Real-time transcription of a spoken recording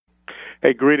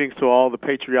Hey, greetings to all the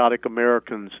patriotic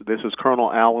Americans. This is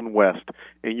Colonel Alan West,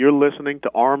 and you're listening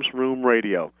to Arms Room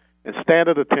Radio. And stand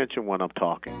at attention when I'm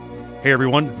talking. Hey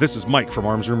everyone, this is Mike from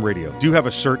Arms Room Radio. Do you have a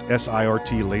SIRT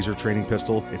SIRT laser training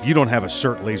pistol? If you don't have a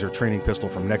SIRT laser training pistol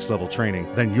from Next Level Training,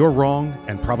 then you're wrong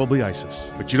and probably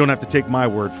ISIS. But you don't have to take my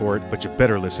word for it, but you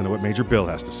better listen to what Major Bill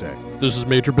has to say. This is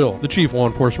Major Bill, the Chief Law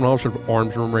Enforcement Officer of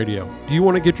Arms Room Radio. Do you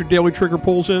want to get your daily trigger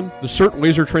pulls in? The SIRT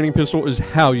laser training pistol is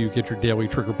how you get your daily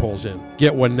trigger pulls in.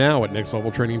 Get one now at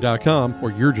nextleveltraining.com,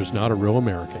 or you're just not a real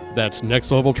American. That's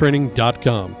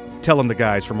nextleveltraining.com. Tell them the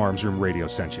guys from Arms Room Radio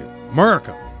sent you.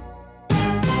 America!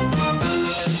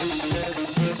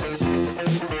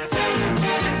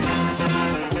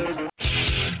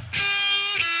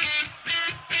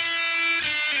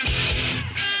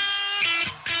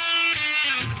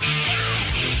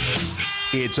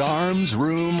 It's Arms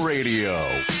Room Radio,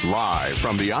 live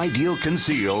from the Ideal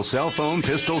Conceal Cell Phone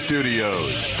Pistol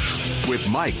Studios. With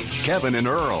Mike, Kevin, and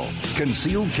Earl,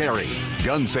 concealed carry,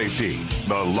 gun safety,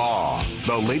 the law,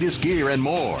 the latest gear, and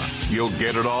more. You'll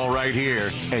get it all right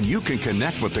here, and you can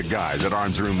connect with the guys at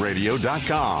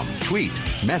armsroomradio.com. Tweet,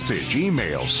 message,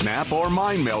 email, snap, or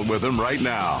mind meld with them right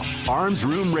now. Arms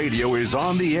Room Radio is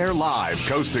on the air live,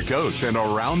 coast to coast, and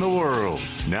around the world.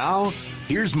 Now,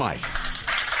 here's Mike.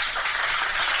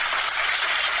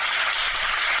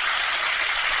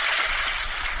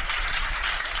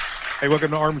 Hey,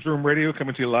 welcome to Arms Room Radio,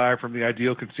 coming to you live from the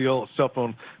Ideal Conceal Cell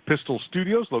Phone Pistol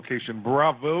Studios, location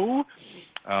Bravo.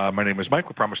 My name is Mike.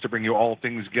 We promise to bring you all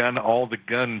things gun, all the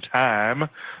gun time.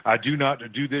 I do not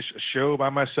do this show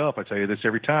by myself. I tell you this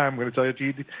every time. I'm going to tell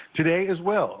you today as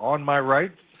well. On my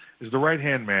right is the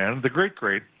right-hand man, the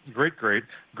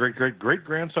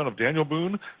great-grandson of Daniel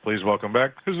Boone. Please welcome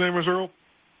back. His name is Earl.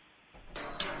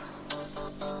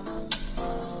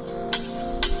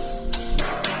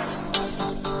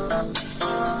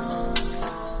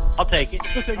 I'll take it.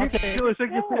 I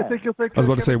was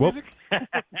about to say, well,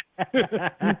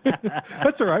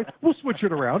 that's all right. We'll switch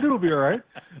it around. It'll be all right.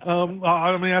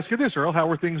 Let me ask you this, Earl. How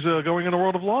are things going in the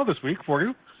world of law this week for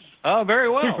you? Very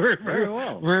well. Very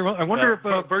well. I wonder if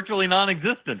virtually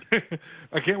non-existent.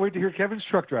 I can't wait to hear Kevin's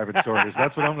truck driving stories.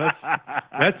 That's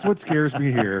what scares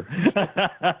me here.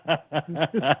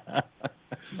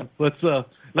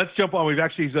 Let's jump on.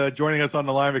 He's joining us on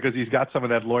the line because he's got some of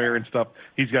that lawyer and stuff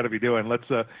he's got to be doing. Let's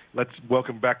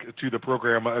welcome back to the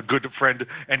program a good friend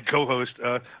and co-host,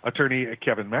 attorney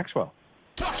Kevin Maxwell.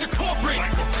 Dr. Corporate,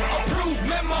 approved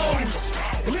memos,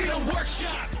 lead a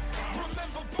workshop.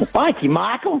 Thank you,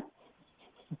 Michael.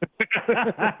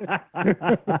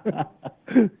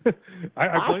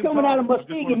 I'm coming out of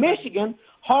Muskegon, Michigan,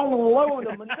 hauling a load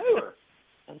of manure.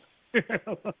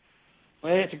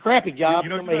 Well, it's a crappy job.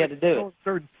 Somebody had to do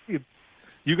it.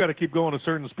 You got to keep going a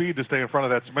certain speed to stay in front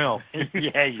of that smell.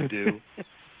 Yeah, you do.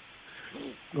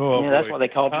 That's why they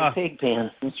call it the pig pen.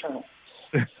 That's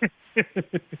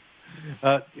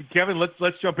right. Kevin,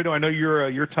 let's jump into. I know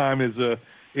your time is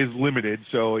limited,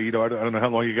 so I don't know how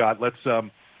long you got.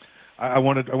 I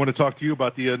want to talk to you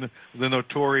about the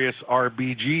notorious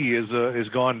RBG is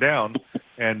gone down,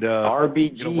 and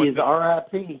RBG is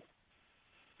RIP.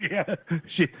 Yeah,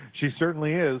 she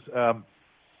certainly is. And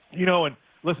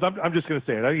listen, I'm just going to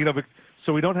say it. But,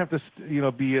 so we don't have to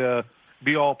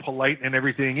be all polite and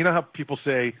everything. You know how people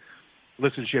say,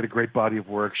 listen, she had a great body of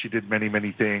work. She did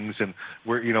many things, and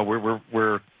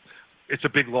we're it's a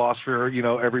big loss for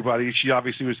everybody. She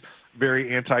obviously was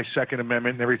very anti-Second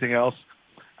Amendment and everything else.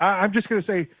 I'm just going to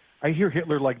say, I hear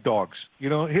Hitler like dogs.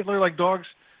 Hitler like dogs.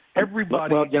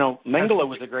 Everybody. Well, Mengele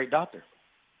was a great doctor.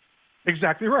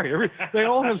 Exactly right. They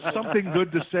all have something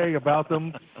good to say about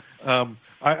them.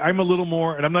 I'm a little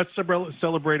more, and I'm not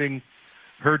celebrating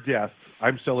her death.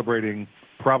 I'm celebrating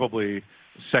probably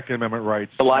Second Amendment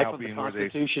rights. The life of the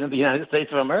Constitution of the United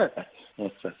States of America.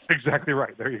 Exactly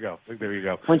right. There you go.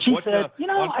 When she said,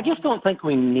 I just don't think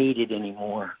we need it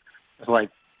anymore. It's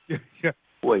like, yeah.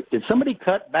 Wait, did somebody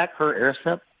cut back her air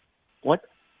step? What?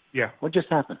 Yeah. What just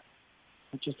happened?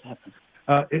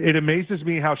 It amazes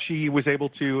me how she was able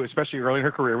to, especially early in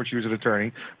her career when she was an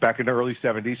attorney back in the early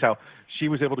 70s, how she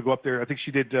was able to go up there. I think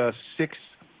she did 6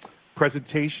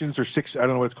 presentations or 6, I don't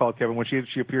know what it's called, Kevin, when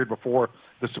she appeared before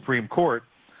the Supreme Court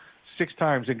 6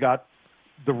 times and got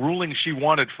the ruling she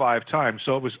wanted 5 times.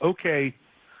 So it was okay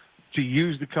to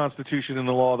use the Constitution and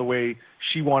the law the way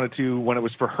she wanted to when it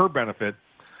was for her benefit,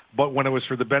 but when it was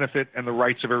for the benefit and the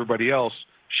rights of everybody else,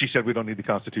 she said we don't need the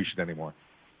Constitution anymore.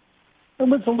 It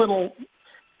was a little,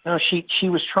 she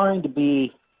was trying to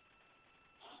be,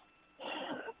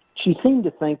 she seemed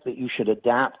to think that you should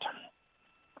adapt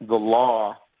the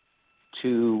law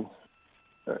to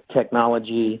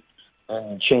technology,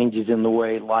 and changes in the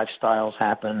way lifestyles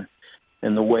happen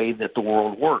and the way that the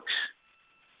world works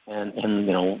and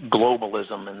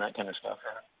globalism and that kind of stuff.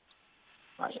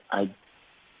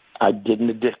 I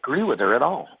didn't disagree with her at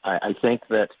all. I think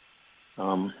that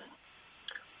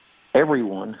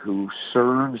everyone who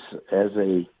serves as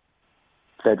a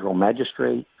federal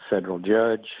magistrate, federal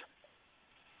judge,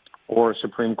 or a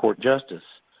Supreme Court justice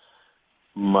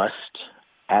must,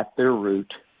 at their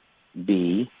root,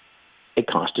 be a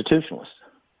constitutionalist.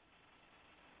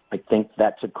 I think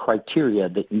that's a criteria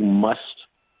that you must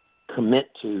commit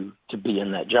to be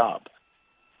in that job.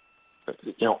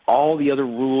 All the other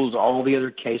rules, all the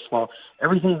other case law,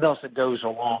 everything else that goes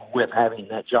along with having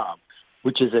that job,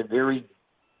 which is a very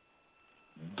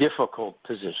difficult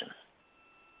position,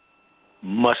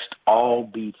 must all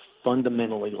be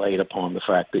fundamentally laid upon the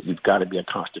fact that you've got to be a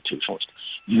constitutionalist.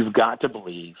 You've got to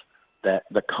believe that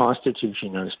the Constitution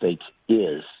of the United States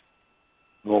is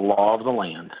the law of the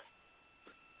land,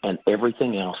 and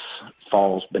everything else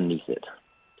falls beneath it.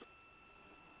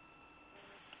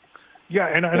 Yeah,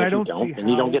 and I don't see how... And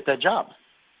you don't get that job.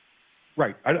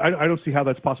 Right. I don't see how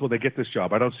that's possible they get this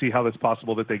job. I don't see how that's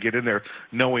possible that they get in there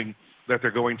knowing that they're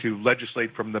going to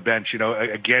legislate from the bench.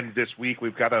 Again, this week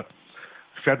we've got a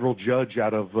federal judge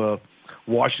out of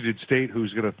Washington State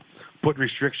who's going to put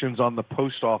restrictions on the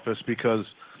post office because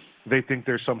they think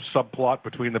there's some subplot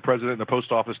between the president and the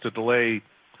post office to delay,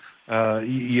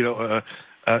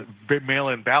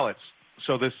 mail-in ballots.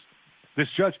 So this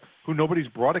judge, who nobody's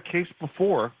brought a case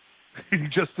before, he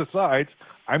just decides,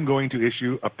 I'm going to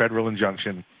issue a federal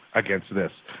injunction against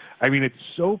this. I mean, it's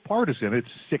so partisan, it's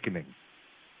sickening.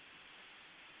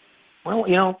 Well,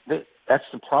 that's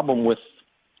the problem with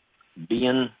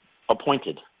being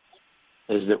appointed,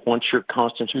 is that once you're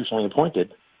constitutionally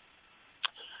appointed,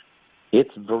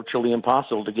 it's virtually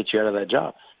impossible to get you out of that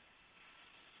job.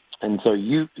 And so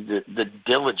the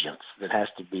diligence that has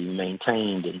to be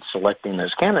maintained in selecting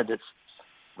those candidates,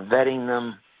 vetting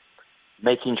them,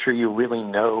 making sure you really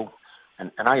know,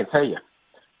 and I can tell you,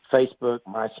 Facebook,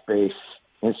 MySpace,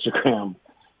 Instagram,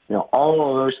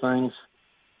 all of those things,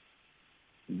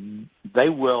 they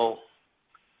will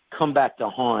come back to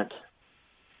haunt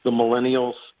the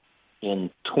millennials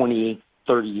in 20,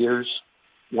 30 years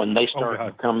when they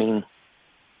start becoming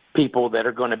people that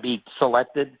are going to be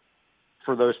selected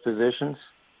for those positions.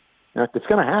 It's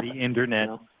going to happen.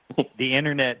 The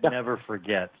internet never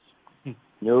forgets.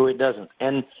 No, it doesn't.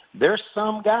 And there's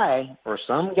some guy or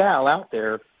some gal out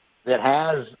there that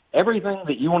has everything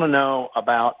that you want to know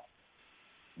about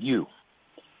you,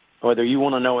 whether you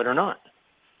want to know it or not.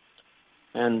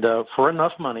 And for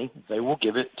enough money, they will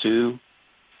give it to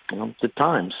the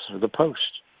Times or the Post.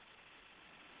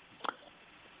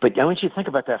 But I want you to think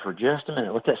about that for just a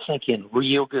minute. Let that sink in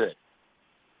real good.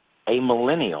 A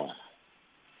millennial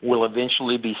will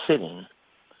eventually be sitting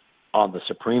on the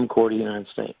Supreme Court of the United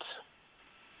States.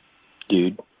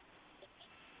 Dude.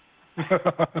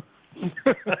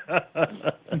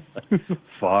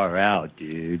 Far out,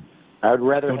 dude. I would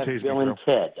rather have Bill and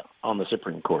Ted on the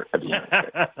Supreme Court of the United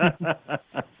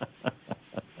States.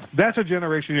 That's a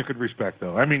generation you could respect,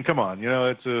 though. I mean, come on, it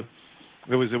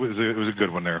was a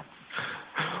good one there.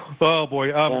 Oh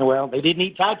boy. Well, they didn't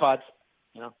eat Tide Pods.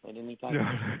 They didn't eat Tide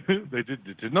Pods. They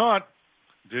did not.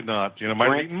 Might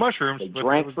have eaten mushrooms. They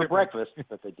drank for breakfast,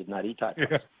 but they did not eat Tide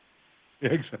Pods.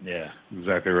 Yeah,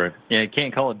 exactly right. Yeah, you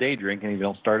can't call it day drinking if you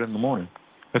don't start it in the morning.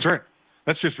 That's right.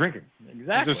 That's just drinking.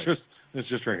 Exactly. It's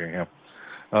just drinking. Yeah.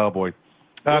 Oh boy.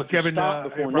 Kevin.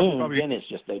 Before noon, then it's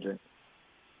just day drinking.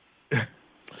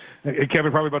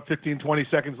 Kevin, probably about 15, 20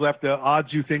 seconds left.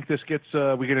 Odds you think this gets?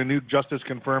 We get a new justice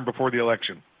confirmed before the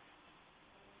election?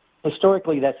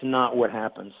 Historically, that's not what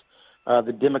happens.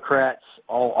 The Democrats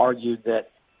all argued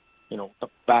that,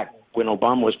 back when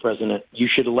Obama was president, you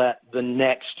should let the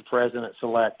next president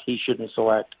select. He shouldn't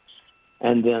select.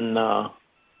 And then,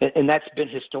 and that's been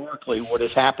historically what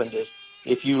has happened is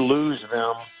if you lose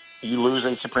them, you lose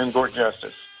a Supreme Court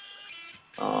justice.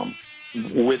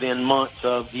 Within months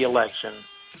of the election,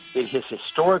 it has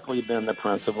historically been the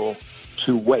principle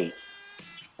to wait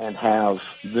and have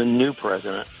the new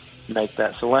president make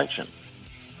that selection.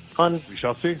 We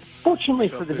shall see. Fortunately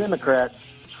for the Democrats,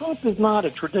 Trump is not a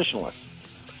traditionalist.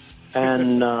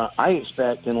 And I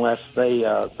expect, unless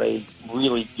they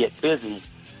really get busy,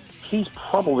 he's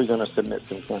probably going to submit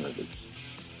some candidates.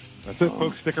 That's it,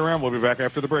 folks. Stick around. We'll be back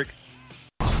after the break.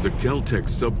 The Kel-Tec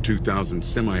Sub 2000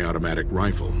 semi-automatic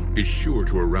rifle is sure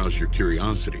to arouse your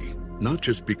curiosity, not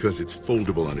just because it's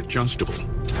foldable and adjustable,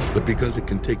 but because it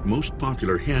can take most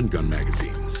popular handgun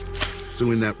magazines.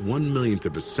 So in that 1/1,000,000th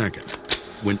of a second,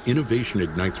 when innovation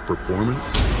ignites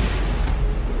performance,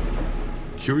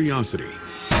 curiosity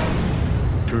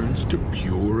turns to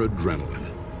pure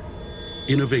adrenaline.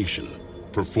 Innovation,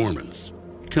 performance,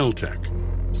 Kel-Tec.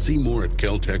 See more at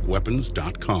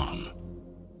keltecweapons.com.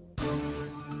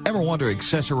 Ever want to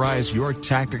accessorize your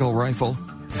tactical rifle?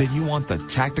 Then you want the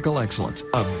tactical excellence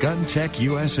of GunTech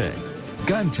USA.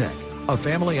 GunTech, a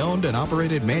family-owned and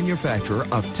operated manufacturer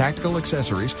of tactical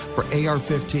accessories for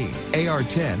AR-15,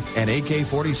 AR-10, and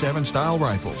AK-47 style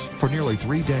rifles. For nearly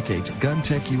 3 decades,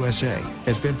 GunTech USA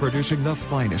has been producing the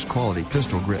finest quality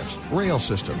pistol grips, rail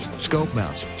systems, scope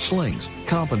mounts, slings,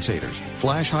 compensators,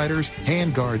 flash hiders,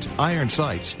 hand guards, iron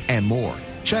sights, and more.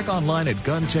 Check online at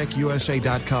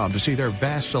GunTechUSA.com to see their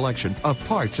vast selection of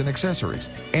parts and accessories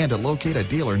and to locate a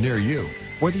dealer near you.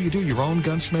 Whether you do your own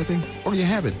gunsmithing or you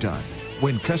have it done,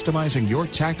 when customizing your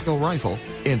tactical rifle,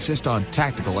 insist on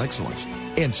tactical excellence.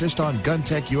 Insist on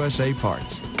GunTech USA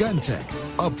parts. GunTech,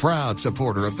 a proud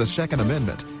supporter of the Second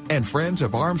Amendment and friends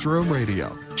of Arms Room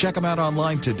Radio. Check them out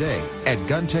online today at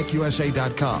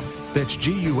GunTechUSA.com. That's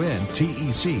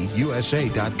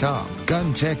GUNTECUSA.com.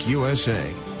 GunTech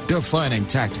USA, defining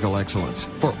tactical excellence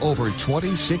for over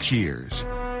 26 years.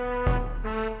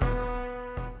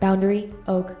 Boundary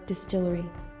Oak Distillery.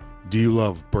 Do you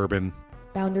love bourbon?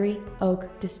 Boundary Oak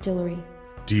Distillery.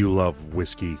 Do you love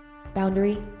whiskey?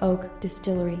 Boundary Oak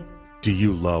Distillery. Do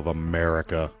you love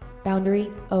America?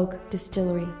 Boundary Oak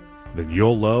Distillery. Then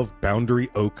you'll love Boundary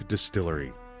Oak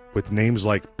Distillery. With names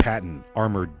like Patton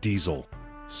Armored Diesel,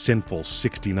 Sinful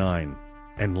 69,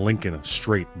 and Lincoln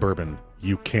Straight Bourbon,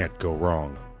 you can't go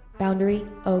wrong. Boundary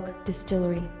Oak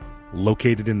Distillery.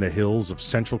 Located in the hills of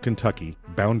central Kentucky,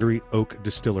 Boundary Oak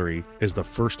Distillery is the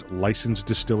first licensed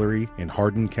distillery in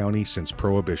Hardin County since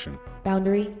Prohibition.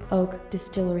 Boundary Oak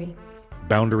Distillery.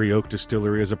 Boundary Oak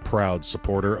Distillery is a proud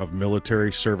supporter of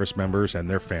military service members and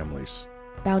their families.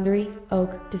 Boundary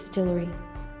Oak Distillery.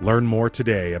 Learn more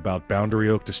today about Boundary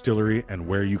Oak Distillery and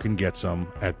where you can get some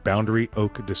at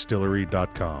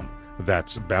BoundaryOakDistillery.com.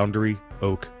 That's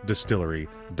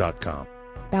BoundaryOakDistillery.com.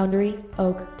 Boundary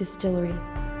Oak Distillery.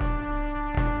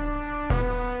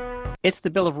 It's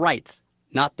the Bill of Rights,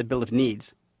 not the Bill of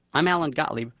Needs. I'm Alan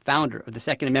Gottlieb, founder of the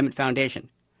Second Amendment Foundation.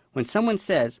 When someone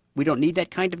says we don't need that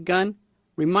kind of gun,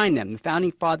 remind them the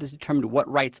Founding Fathers determined what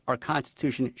rights our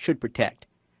Constitution should protect.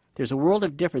 There's a world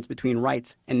of difference between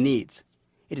rights and needs.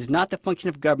 It is not the function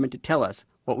of government to tell us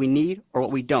what we need or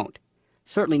what we don't.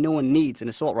 Certainly no one needs an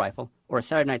assault rifle or a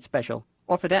Saturday Night Special,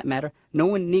 or for that matter, no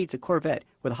one needs a Corvette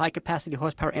with a high-capacity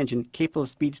horsepower engine capable of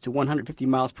speeds to 150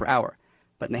 miles per hour.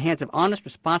 But in the hands of honest,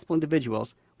 responsible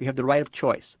individuals, we have the right of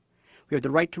choice. We have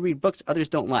the right to read books others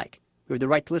don't like. We have the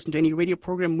right to listen to any radio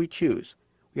program we choose.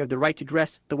 We have the right to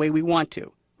dress the way we want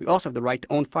to. We also have the right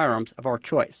to own firearms of our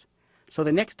choice. So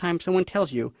the next time someone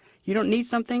tells you, you don't need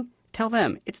something, tell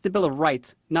them it's the Bill of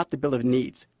Rights, not the Bill of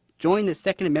Needs. Join the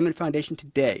Second Amendment Foundation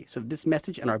today so that this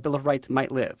message and our Bill of Rights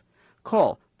might live.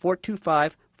 Call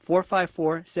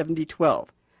 425-454-7012.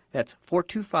 That's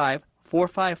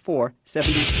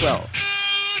 425-454-7012.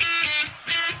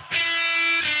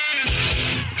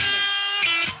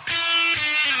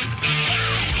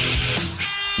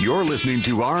 You're listening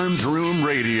to Arms Room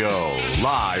Radio,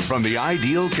 live from the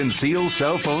Ideal Conceal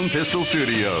Cell Phone Pistol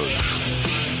Studios.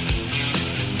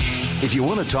 If you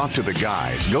want to talk to the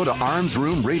guys, go to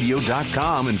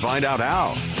armsroomradio.com and find out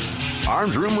how.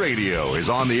 Arms Room Radio is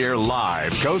on the air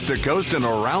live, coast to coast and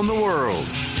around the world.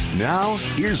 Now,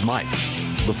 here's Mike.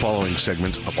 The following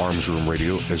segment of Arms Room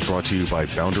Radio is brought to you by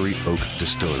Boundary Oak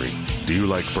Distillery. Do you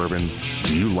like bourbon?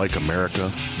 Do you like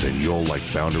America? Then you'll like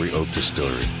Boundary Oak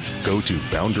Distillery. Go to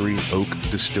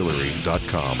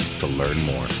BoundaryOakDistillery.com to learn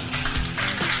more.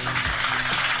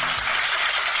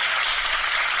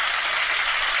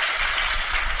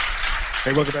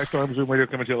 Hey, welcome back to Arms Room Radio,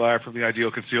 coming to you live from the Ideal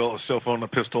Conceal Cell Phone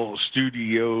and Pistol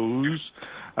Studios.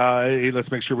 Hey, let's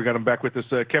make sure we got him back with us.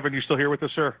 Kevin, you still here with us,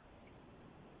 sir?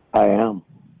 I am.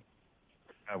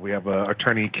 We have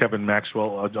attorney Kevin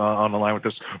Maxwell on the line with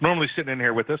us. Normally sitting in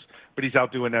here with us, but he's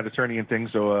out doing that attorney and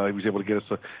things, so he was able to get us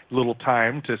a little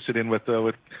time to sit in with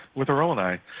Earl and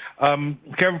I.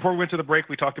 Kevin, before we went to the break,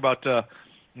 we talked about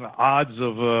odds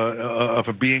of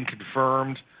it being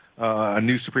confirmed, a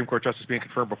new Supreme Court justice being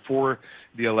confirmed before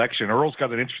the election. Earl's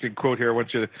got an interesting quote here. I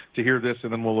want you to hear this,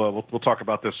 and then we'll talk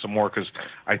about this some more, because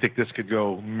I think this could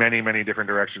go many, many different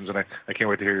directions, and I can't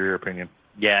wait to hear your opinion.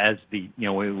 Yeah, as we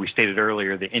stated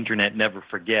earlier, the internet never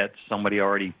forgets. Somebody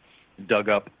already dug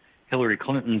up Hillary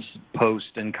Clinton's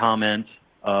post and comment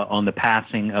on the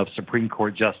passing of Supreme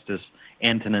Court Justice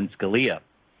Antonin Scalia.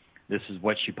 This is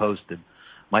what she posted.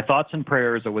 My thoughts and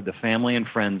prayers are with the family and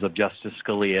friends of Justice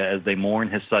Scalia as they mourn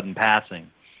his sudden passing.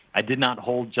 I did not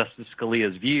hold Justice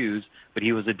Scalia's views, but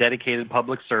he was a dedicated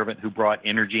public servant who brought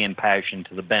energy and passion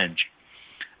to the bench.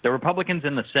 The Republicans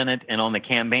in the Senate and on the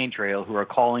campaign trail who are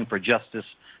calling for Justice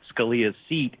Scalia's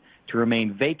seat to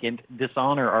remain vacant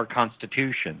dishonor our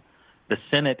Constitution. The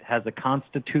Senate has a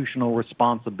constitutional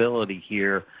responsibility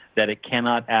here that it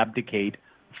cannot abdicate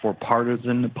for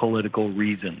partisan political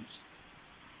reasons.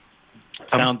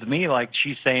 Sounds to me like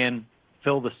she's saying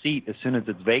fill the seat as soon as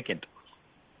it's vacant.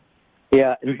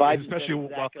 Yeah, and Biden especially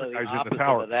said while exactly the the guy's in the opposite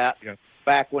power. of that Yeah.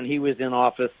 back when he was in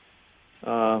office,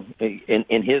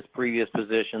 in his previous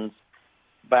positions,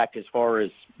 back as far as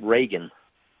Reagan.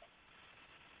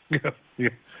 Yeah,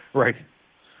 right.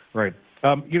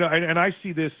 And I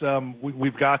see this.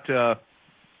 We've got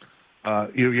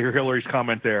you hear Hillary's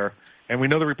comment there, and we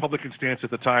know the Republican stance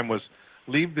at the time was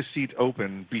leave the seat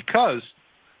open because,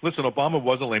 listen, Obama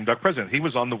was a lame duck president. He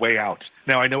was on the way out.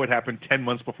 Now I know it happened 10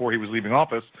 months before he was leaving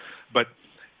office, but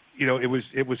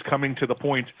it was coming to the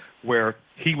point where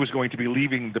he was going to be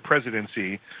leaving the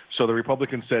presidency. So the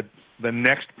Republicans said the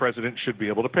next president should be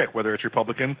able to pick, whether it's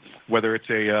Republican, whether it's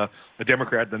a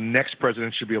Democrat. The next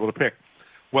president should be able to pick.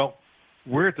 Well,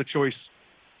 we're at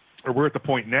the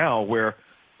point now where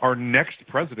our next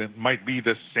president might be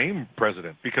the same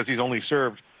president because he's only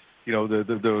served,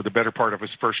 the better part of his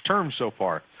first term so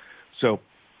far. So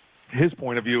his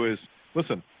point of view is,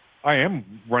 listen, I am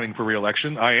running for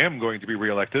re-election. I am going to be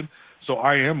re-elected. So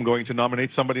I am going to nominate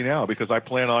somebody now because I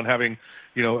plan on having,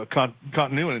 a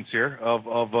continuance here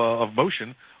of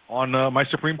motion on my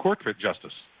Supreme Court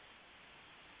justice.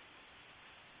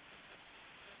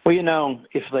 Well,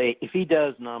 if he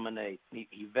does nominate,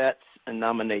 he vets and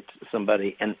nominates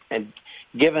somebody, and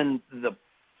given the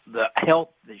health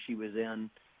that she was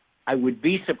in, I would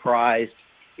be surprised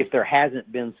if there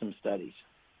hasn't been some studies,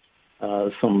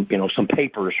 some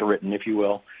papers written, if you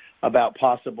will, about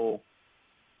possible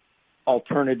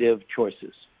alternative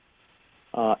choices.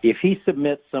 If he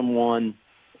submits someone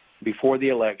before the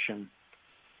election,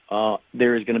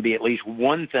 there is going to be at least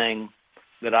one thing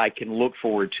that I can look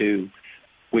forward to,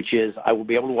 which is I will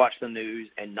be able to watch the news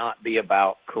and not be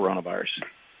about coronavirus.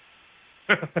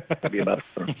 Be about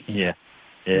Yeah.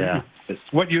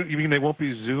 What, you mean they won't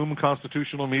be Zoom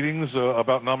constitutional meetings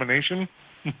about nomination?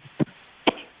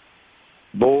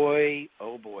 Boy,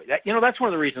 oh boy. That's one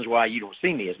of the reasons why you don't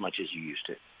see me as much as you used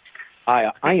to.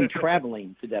 I am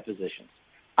traveling to depositions.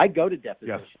 I go to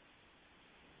depositions. Yes.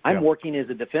 I'm working as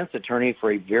a defense attorney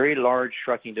for a very large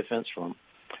trucking defense firm.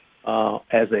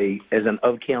 As an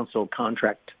of counsel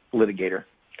contract litigator.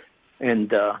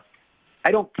 And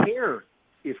I don't care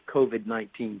if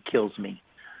COVID-19 kills me.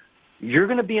 You're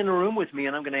going to be in the room with me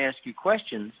and I'm going to ask you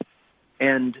questions.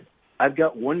 And I've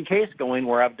got one case going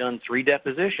where I've done 3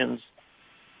 depositions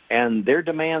and their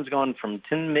demand's gone from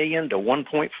 $10 million to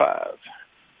 1.5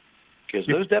 because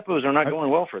those depots are not going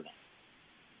well for them.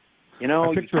 I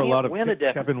you picture can't a lot of win a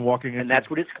deposition. Kevin walking in. And that's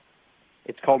what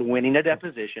it's called, winning a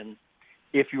deposition,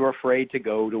 if you're afraid to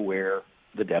go to where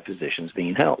the deposition's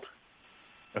being held.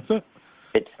 That's it.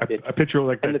 I picture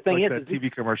like that, that TV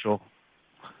commercial.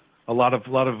 A lot of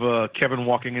Kevin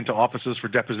walking into offices for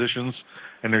depositions,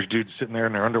 and there's dudes sitting there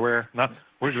in their underwear.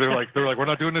 They're like, we're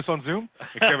not doing this on Zoom.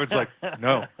 And Kevin's like,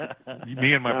 no,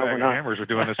 me and my bag of hammers are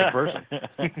doing this in person.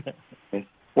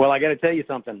 Well, I got to tell you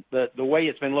something. The way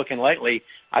it's been looking lately,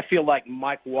 I feel like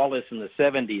Mike Wallace in the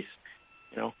 70s.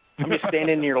 I'm just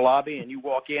standing in your lobby, and you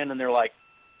walk in, and they're like,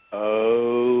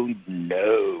 oh,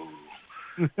 no.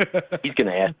 He's going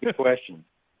to ask you a question.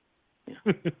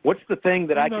 What's the thing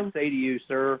that I can say to you,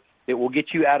 sir, that will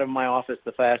get you out of my office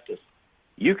the fastest?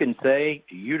 You can say,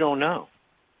 you don't know.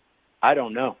 I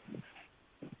don't know.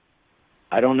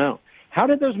 I don't know. How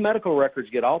did those medical records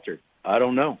get altered? I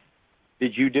don't know.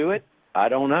 Did you do it? I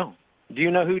don't know. Do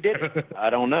you know who did it? I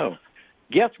don't know.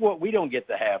 Guess what we don't get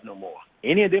to have no more?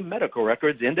 Any of them medical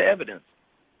records into evidence.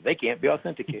 They can't be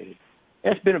authenticated.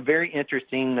 It's been a very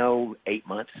interesting, 8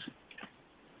 months.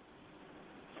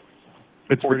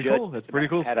 It's pretty cool. It's pretty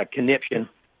cool. Had a conniption.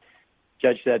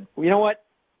 Judge said, well, you know what?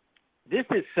 This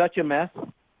is such a mess.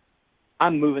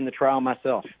 I'm moving the trial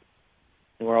myself.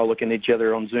 And we're all looking at each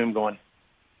other on Zoom going,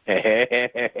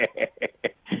 plaintiff's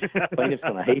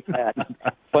going to hate that.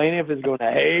 Plaintiff is going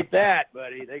to hate that,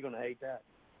 buddy. They're going to hate that.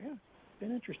 Yeah, it's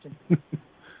been interesting.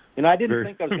 And I didn't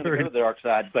think I was going to go to the dark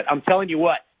side, but I'm telling you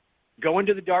what, going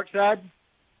to the dark side,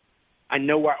 I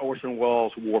know why Orson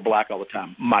Welles wore black all the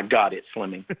time. My God, it's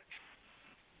slimming.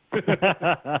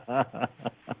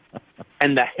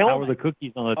 And the helmets. How are the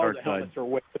cookies on the dark the side? helmets are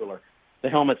way cooler. The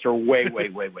helmets are way, way,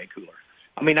 way, way cooler.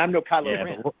 I mean, I'm no Kylo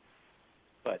Ren,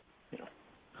 but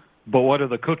But what are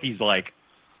the cookies like?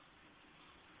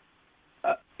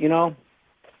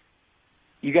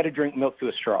 you got to drink milk through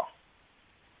a straw,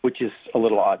 which is a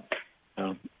little odd,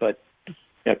 but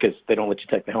because they don't let you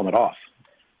take the helmet off.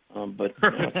 But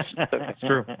that's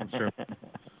true. That's true.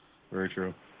 Very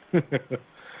true.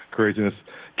 Craziness.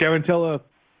 Kevin, tell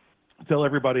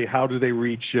everybody, how do they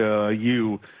reach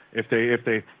you if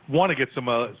they want to get some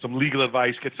legal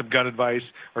advice, get some gun advice,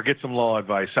 or get some law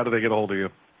advice? How do they get a hold of you?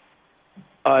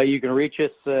 You can reach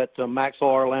us at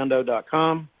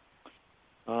maxlaworlando.com.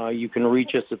 You can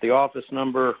reach us at the office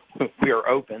number. We are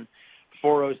open,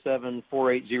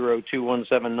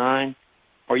 407-480-2179.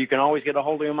 Or you can always get a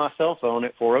hold of me on my cell phone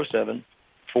at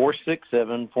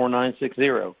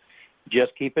 407-467-4960.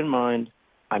 Just keep in mind,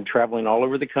 I'm traveling all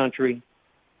over the country.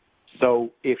 So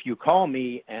if you call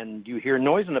me and you hear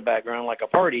noise in the background like a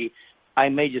party, I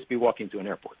may just be walking to an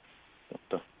airport.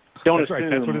 Don't That's assume right.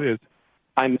 That's what it is.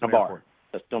 I'm in a bar.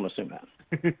 Just don't assume that.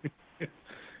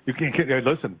 You can't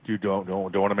listen. You don't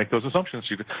want to make those assumptions,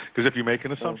 because if you make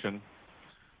an assumption,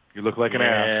 you look like an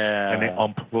ass, and the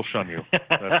will shun you.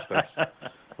 That's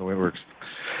the way it works.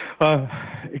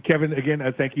 Kevin, again,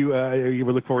 thank you. We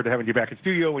look forward to having you back in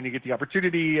studio when you get the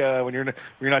opportunity. When you're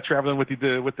not traveling with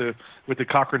the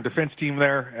Cochrane Defense Team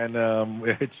there, and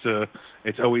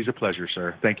it's always a pleasure,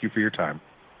 sir. Thank you for your time.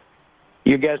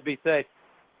 You guys be safe.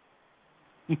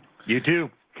 You too.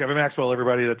 Kevin Maxwell,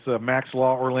 everybody. That's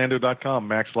maxlaworlando.com.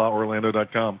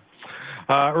 maxlaworlando.com.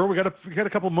 Earl, we got a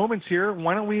couple moments here.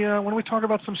 Why don't we talk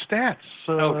about some stats?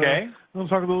 Okay. We'll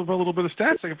talk a little bit of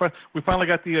stats. We finally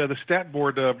got the stat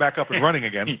board back up and running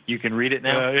again. You can read it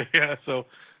now. Yeah. So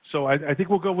I think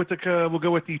we'll go with the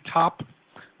top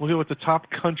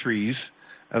countries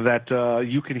that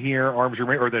you can hear Arms Room,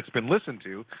 or that's been listened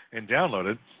to and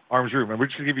downloaded Arms Room, and we're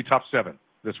just gonna give you top 7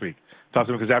 this week. Top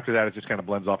 7, because after that it just kind of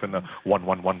blends off in the 1,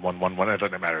 1, 1, 1, 1, 1. It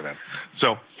doesn't matter then.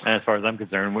 So, and as far as I'm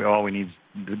concerned, all we need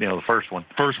is the first one.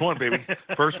 First one, baby.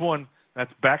 First one.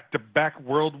 That's back-to-back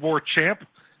World War champ.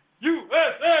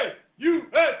 USA!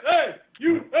 USA!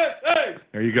 USA!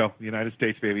 There you go. The United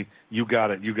States, baby. You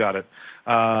got it.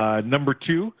 Number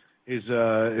 2 is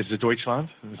the Deutschland.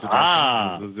 The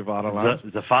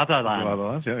Vaterland. The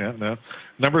Vaterland. Yeah. No.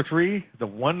 Number 3, the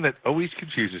one that always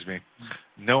confuses me.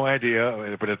 No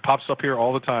idea, but it pops up here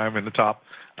all the time in the top.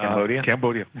 Cambodia?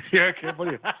 Cambodia. Yeah,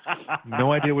 Cambodia.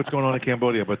 No idea what's going on in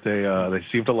Cambodia, but they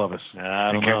seem to love us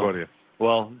I don't in Cambodia. know.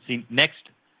 Well, see, next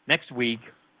week,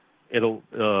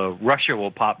 Russia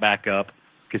will pop back up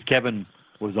because Kevin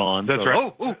was on. That's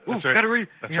right. That's right. Gotta read.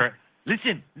 That's right.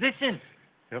 Listen.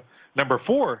 Yep. Number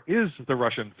 4 is the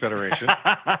Russian Federation.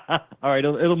 All right,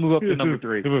 it'll move up to number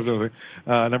 3.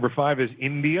 Number 5 is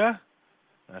India.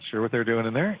 Not sure what they're doing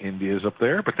in there. India's up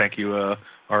there, but thank you,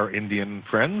 our Indian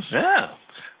friends. Yeah.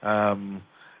 And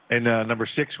number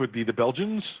 6 would be the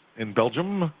Belgians in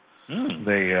Belgium.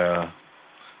 They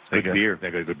got good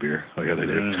beer. Oh yeah, they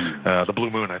do. The Blue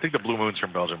Moon. I think the Blue Moon's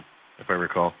from Belgium, if I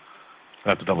recall. I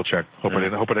have to double check. Hope I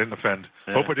didn't offend.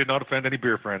 Yeah. Hope I did not offend any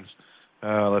beer friends.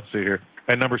 Let's see here.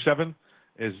 And number 7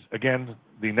 is again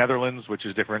the Netherlands, which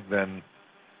is different than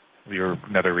your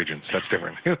nether regions. That's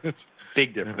different.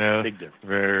 Big difference. No, Big difference.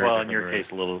 Very well, in different, your very.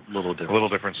 case, a little difference. A little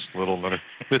difference. Little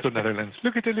Netherlands.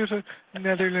 Look at the little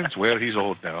Netherlands. Well, he's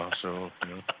old now, so.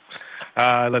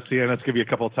 Let's see. Let's give you a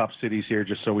couple of top cities here,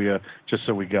 just so we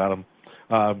got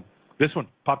them. This one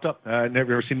popped up.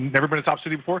 Never been a top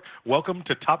city before. Welcome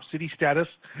to top city status,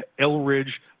 El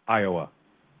Ridge, Iowa.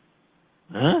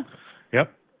 Huh?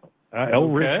 Yep. El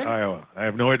Ridge, Iowa. I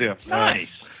have no idea. Nice.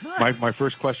 My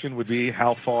first question would be,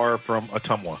 how far from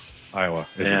Ottumwa, Iowa?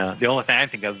 Yeah. The only thing I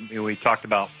think of, we talked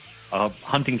about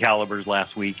hunting calibers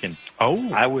last week, and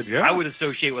I would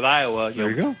associate with Iowa. There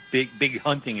you go. Big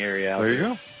hunting area. There you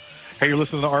go. Hey, you're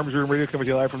listening to Arms Room Radio, coming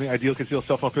to you live from the Ideal Concealed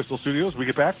Cell Phone Pistol Studios. We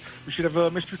get back, we should have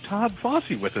Mr. Todd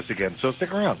Fossey with us again, so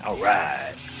stick around. All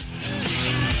right.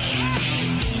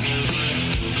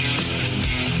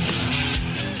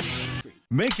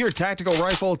 Make your tactical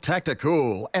rifle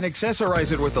tactical and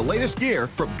accessorize it with the latest gear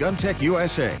from GunTech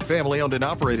USA. Family-owned and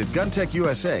operated GunTech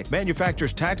USA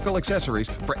manufactures tactical accessories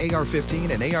for AR-15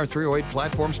 and AR-308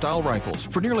 platform-style rifles.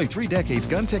 For nearly 3 decades,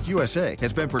 GunTech USA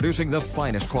has been producing the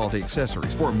finest quality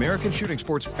accessories for American shooting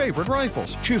sports' favorite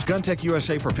rifles. Choose GunTech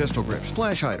USA for pistol grips,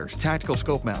 flash hiders, tactical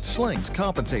scope mounts, slings,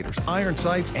 compensators, iron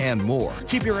sights, and more.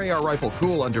 Keep your AR rifle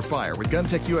cool under fire with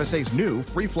GunTech USA's new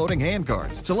free-floating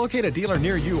handguards. To locate a dealer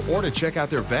near you or to check out out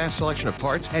their vast selection of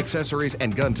parts, accessories,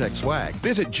 and GunTech swag,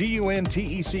 visit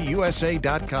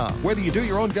GUNTECUSA.com. Whether you do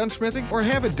your own gunsmithing or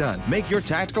have it done, make your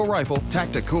tactical rifle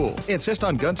tactical. Insist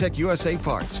on GunTech USA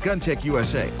parts. GunTech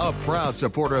USA, a proud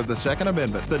supporter of the Second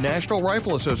Amendment, the National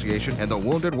Rifle Association, and the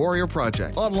Wounded Warrior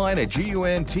Project. Online at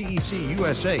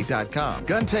GUNTECUSA.com.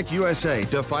 GunTech USA,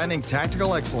 defining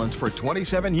tactical excellence for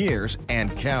 27 years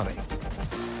and counting.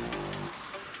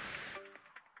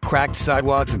 Cracked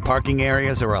sidewalks and parking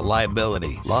areas are a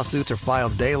liability. Lawsuits are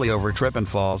filed daily over trip and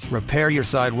falls. Repair your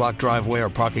sidewalk, driveway, or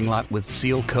parking lot with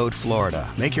Seal Coat Florida.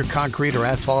 Make your concrete or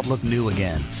asphalt look new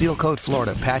again. Seal Coat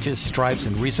Florida patches, stripes,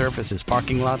 and resurfaces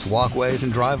parking lots, walkways,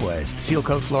 and driveways. Seal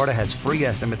Coat Florida has free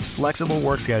estimates, flexible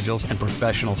work schedules, and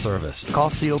professional service. Call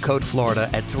Seal Coat Florida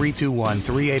at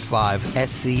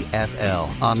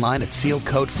 321-385-SCFL. Online at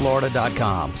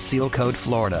sealcoatflorida.com. Seal Coat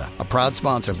Florida, a proud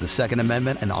sponsor of the Second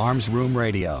Amendment and Arms Room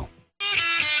Radio.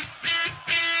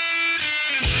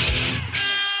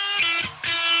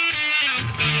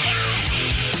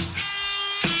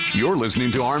 You're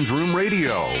listening to Arms Room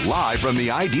Radio, live from the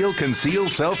Ideal Conceal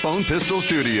Cell Phone Pistol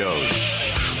Studios.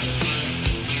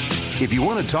 If you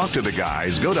want to talk to the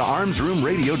guys, go to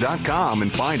armsroomradio.com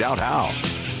and find out how.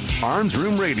 Arms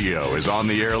Room Radio is on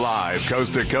the air live,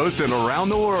 coast to coast and around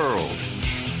the world.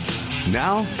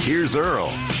 Now, here's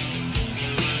Earl.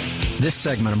 This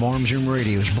segment of Arms Room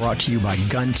Radio is brought to you by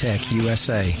GunTech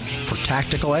USA. For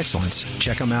tactical excellence,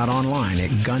 check them out online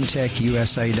at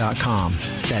guntechusa.com.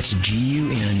 That's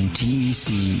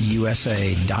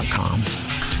GUNTECUSA.com.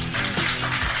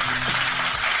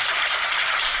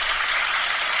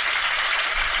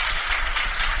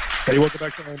 Hey, welcome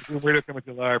back to Arms Room Radio, coming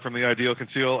to you live from the Ideal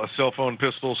Conceal Cell Phone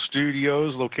Pistol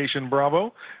Studios, location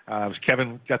Bravo.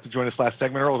 Kevin got to join us last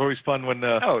segment. Earl, it was always fun when...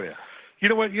 Oh, yeah. You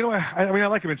know what? I mean, I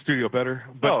like him in studio better.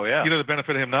 But, you know, the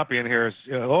benefit of him not being here is,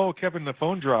 Kevin, the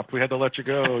phone dropped. We had to let you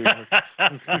go. You know,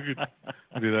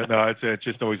 do that. No, it's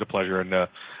just always a pleasure. And I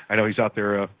know he's out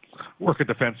there working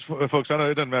the fence. Folks, I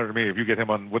know it doesn't matter to me if you get him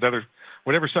on whatever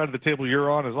side of the table you're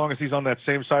on, as long as he's on that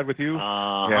same side with you.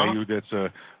 Yeah,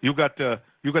 you got that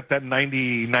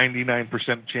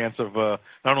 99% chance of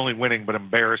not only winning but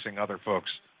embarrassing other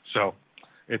folks. So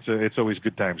it's always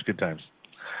good times. Good times.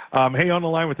 Hey, on the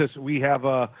line with us, we have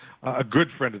a good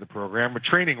friend of the program, a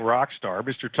training rock star,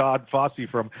 Mr. Todd Fossey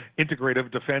from Integrative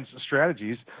Defense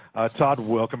Strategies. Todd,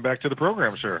 welcome back to the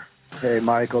program, sir. Hey,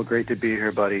 Michael. Great to be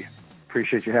here, buddy.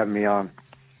 Appreciate you having me on.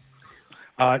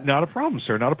 Not a problem,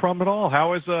 sir. Not a problem at all.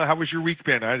 How was your week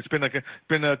been? It's been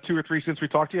 2 or 3 since we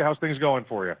talked to you. How's things going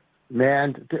for you?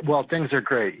 Man, well, things are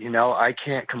great. You know, I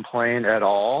can't complain at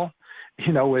all.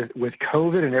 You know, with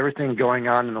COVID and everything going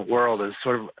on in the world, is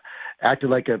sort of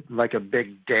acted like a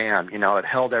big dam. You know, it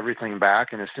held everything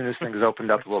back, and as soon as things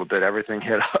opened up a little bit, everything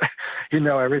hit. You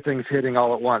know, everything's hitting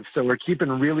all at once. So we're keeping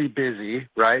really busy,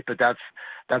 right? But that's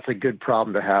a good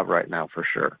problem to have right now, for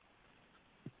sure.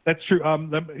 That's true.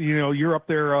 You know, you're up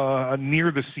there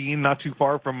near the scene, not too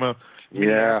far from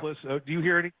Minneapolis. Do you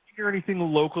hear anything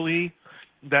locally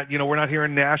that, you know, we're not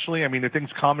hearing nationally? I mean, are things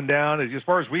calming down? As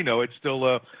far as we know, it's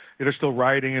still they're still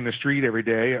rioting in the street every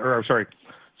day. As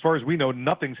far as we know,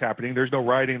 nothing's happening. There's no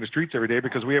rioting in the streets every day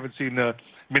because we haven't seen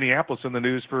Minneapolis in the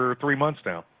news for 3 months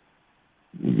now.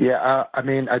 Yeah, I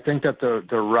mean, I think that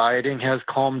the rioting has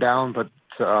calmed down, but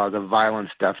the violence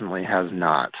definitely has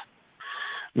not.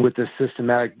 With the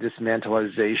systematic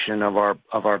dismantleization of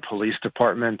our police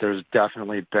department, there's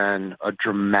definitely been a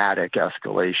dramatic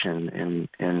escalation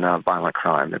in violent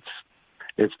crime.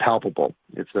 It's palpable.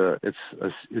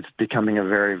 It's becoming a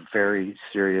very, very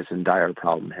serious and dire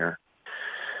problem here.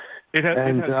 It has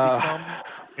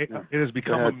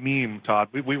become a meme, Todd.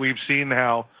 We've seen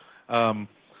how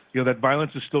that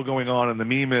violence is still going on, and the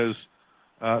meme is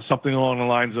something along the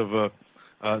lines of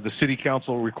the city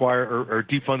council require or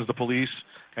defunds the police,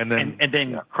 and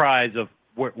then cries of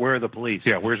where are the police?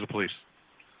 Yeah, where's the police?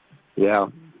 Yeah,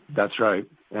 that's right.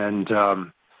 And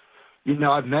I've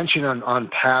mentioned on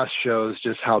past shows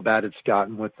just how bad it's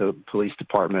gotten with the police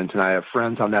department, and I have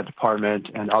friends on that department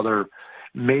and other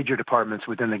major departments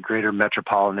within the greater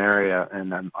metropolitan area,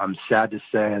 and I'm sad to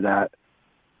say that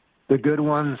the good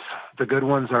ones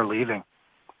are leaving.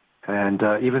 And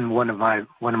even one of my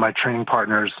training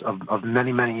partners of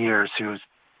many, many years, who's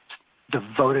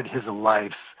devoted his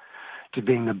life to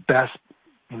being the best,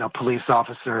 police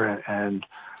officer and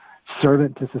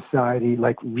servant to society,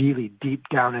 like really deep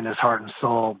down in his heart and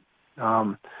soul,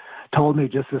 told me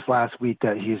just this last week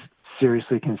that he's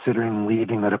seriously considering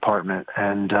leaving the department.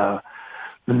 And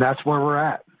that's where we're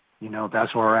at.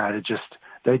 That's where we're at.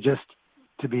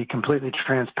 To be completely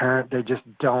transparent, they just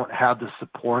don't have the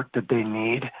support that they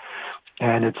need.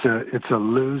 and it's a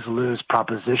lose-lose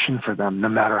proposition for them, no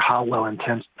matter how well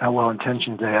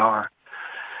intentioned they are.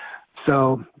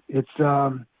 So it's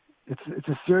a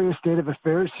serious state of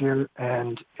affairs here,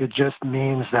 and it just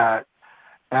means that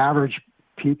average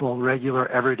people, regular,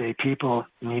 everyday people,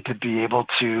 need to be able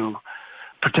to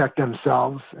protect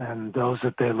themselves and those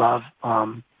that they love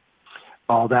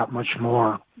all that much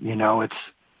more.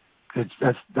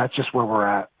 That's just where we're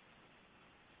at.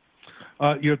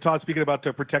 Todd, speaking about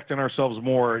protecting ourselves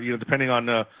more, depending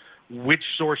on which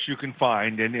source you can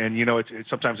find, and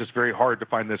sometimes it's very hard to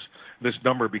find this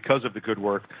number because of the good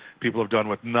work people have done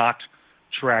with not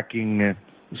tracking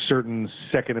certain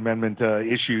Second Amendment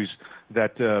issues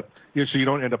that so you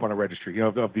don't end up on a registry.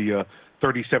 Of the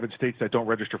 37 states that don't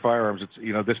register firearms,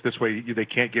 it's this way they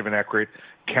can't give an accurate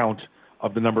count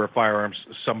of the number of firearms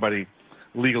somebody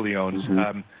legally owns.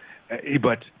 Mm-hmm.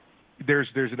 But there's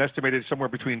an estimated somewhere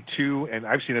between 2 and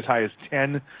I've seen as high as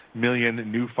 10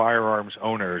 million new firearms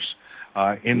owners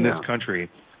in this country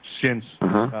since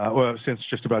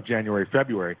just about January,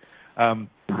 February. We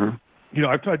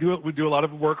do a lot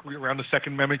of work around the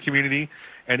Second Amendment community,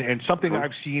 and something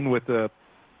I've seen with a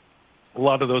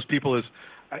lot of those people is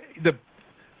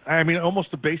almost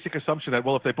the basic assumption that,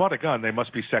 well, if they bought a gun, they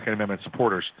must be Second Amendment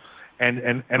supporters,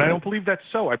 and I don't believe that's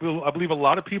so. I believe a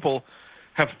lot of people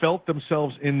have felt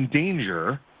themselves in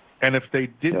danger, and if they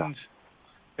didn't,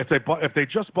 if they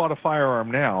just bought a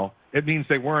firearm now, it means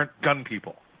they weren't gun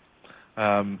people.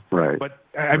 Right. But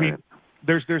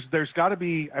there's got to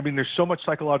be. There's so much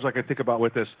psychological I can think about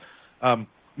with this. To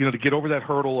get over that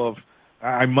hurdle of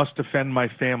I must defend my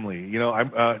family.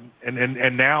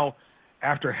 And now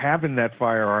after having that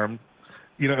firearm,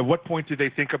 at what point do they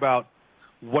think about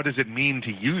what does it mean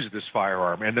to use this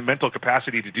firearm and the mental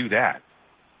capacity to do that?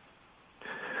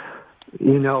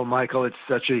 Michael, it's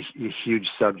such a huge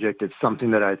subject. It's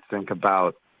something that I think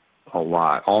about a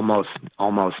lot, almost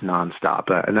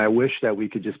nonstop. And I wish that we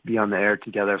could just be on the air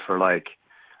together for like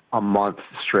a month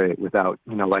straight without,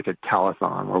 like a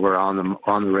telethon where we're on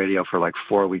the radio for like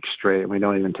 4 weeks straight, and we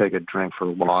don't even take a drink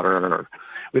for water, or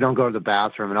we don't go to the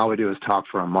bathroom, and all we do is talk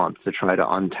for a month to try to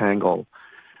untangle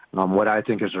what I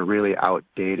think is a really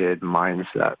outdated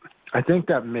mindset. I think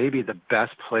that maybe the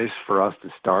best place for us to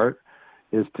start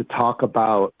is to talk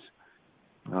about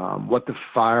what the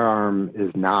firearm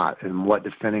is not and what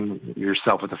defending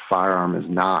yourself with a firearm is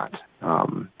not.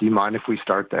 Do you mind if we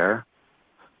start there?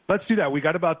 Let's do that. We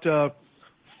got about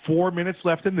 4 minutes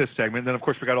left in this segment. Then, of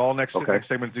course, we got all next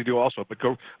segments to do also. But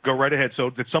go right ahead. So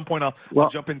at some point I'll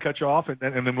jump in, cut you off, and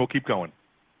then we'll keep going.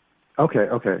 Okay.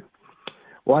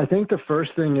 Well, I think the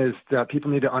first thing is that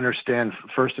people need to understand,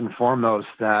 first and foremost,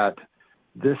 that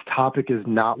this topic is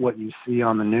not what you see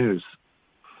on the news.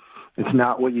 It's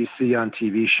not what you see on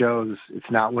TV shows. It's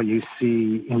not what you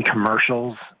see in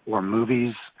commercials or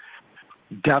movies.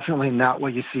 Definitely not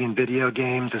what you see in video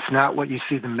games. It's not what you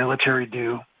see the military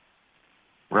do,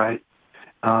 right?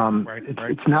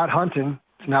 It's not hunting.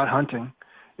 It's not hunting.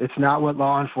 It's not what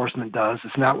law enforcement does.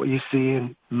 It's not what you see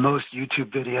in most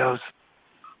YouTube videos.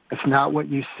 It's not what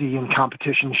you see in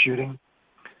competition shooting.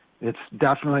 It's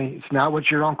not what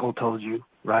your uncle told you,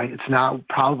 right? It's not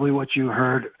probably what you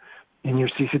heard in your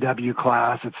CCW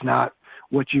class. It's not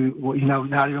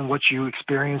not even what you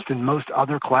experienced in most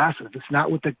other classes. It's not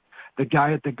what the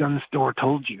guy at the gun store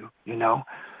told you,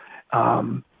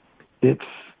 It's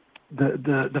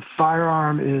the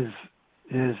firearm is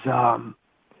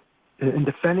in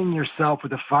defending yourself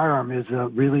with a firearm is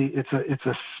it's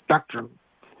a spectrum.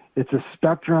 It's a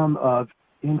spectrum of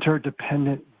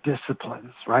interdependent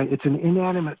disciplines, right? It's an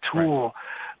inanimate tool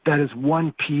that is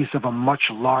one piece of a much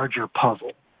larger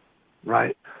puzzle,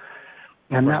 right?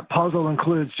 And that puzzle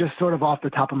includes, just sort of off the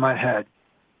top of my head,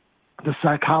 the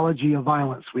psychology of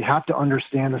violence. We have to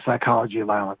understand the psychology of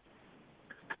violence.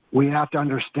 We have to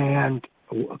understand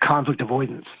conflict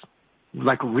avoidance,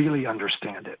 like really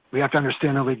understand it. We have to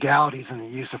understand the legalities and the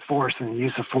use of force and the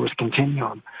use of force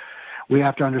continuum. We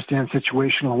have to understand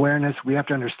situational awareness. We have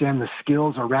to understand the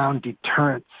skills around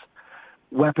deterrence,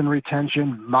 weapon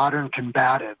retention, modern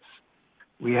combatives.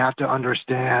 We have to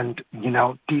understand,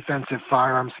 defensive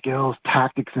firearm skills,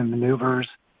 tactics and maneuvers,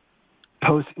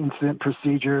 post-incident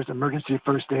procedures, emergency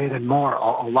first aid, and more,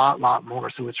 a lot more.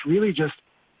 So it's really just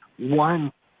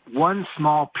one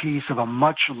small piece of a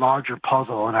much larger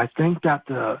puzzle. And I think that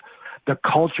the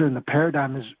culture and the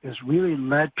paradigm is really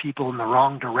led people in the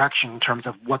wrong direction in terms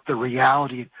of what the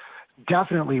reality,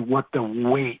 definitely what the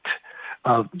weight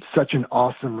of such an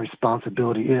awesome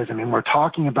responsibility is. I mean, we're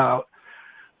talking about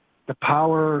the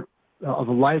power of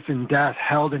life and death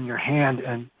held in your hand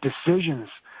and decisions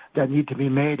that need to be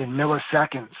made in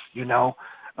milliseconds,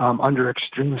 under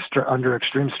extreme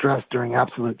stress during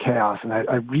absolute chaos. And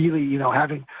I really,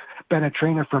 having been a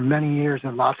trainer for many years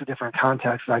in lots of different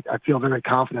contexts, I feel very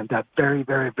confident that very,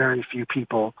 very, very few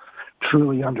people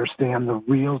truly understand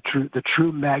the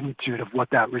true magnitude of what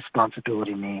that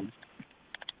responsibility means.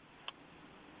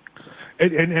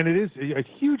 And it is a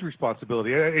huge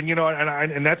responsibility.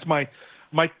 And that's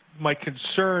my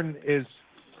concern is,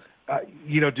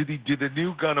 do the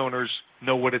new gun owners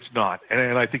know what it's not?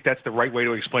 And I think that's the right way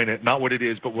to explain it. Not what it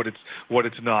is, but what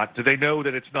it's not. Do they know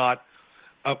that it's not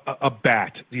a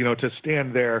bat, to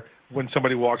stand there when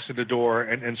somebody walks in the door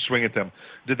and swing at them?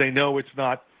 Do they know it's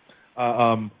not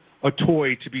a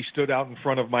toy to be stood out in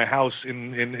front of my house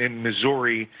in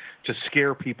Missouri to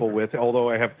scare people with, although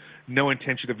I have no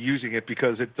intention of using it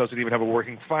because it doesn't even have a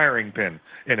working firing pin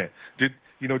in it?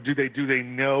 Do they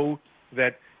know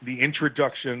that the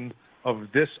introduction of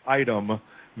this item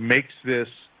makes this,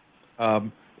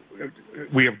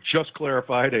 we have just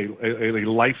clarified a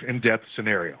life and death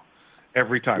scenario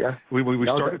every time. Yeah. We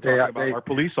started talking about our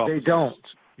police officers.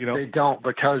 They don't,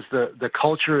 because the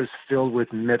culture is filled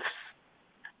with myths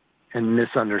and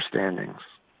misunderstandings.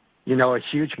 A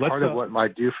huge part of what I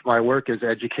do for my work is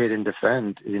educate and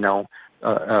defend,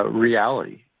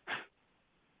 reality.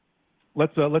 We're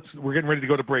getting ready to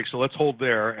go to break, so let's hold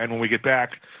there, and when we get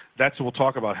back, that's what we'll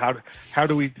talk about. How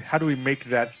do we make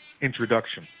that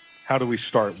introduction? How do we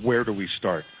start? Where do we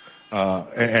start?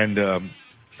 I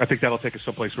think that'll take us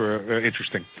someplace where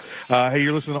interesting. Hey,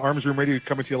 you're listening to Arms Room Radio,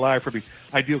 coming to you live from the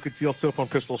Ideal Concealed Cell Phone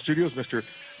Pistol Studios. Mr.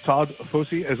 Todd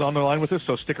Fossey is on the line with us,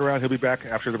 so stick around. He'll be back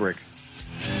after the break.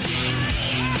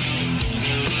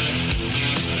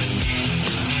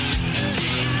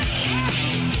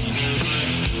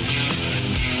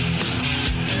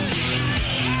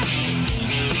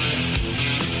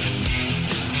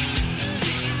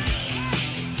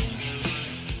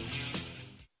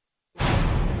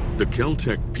 The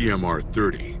Kel-Tec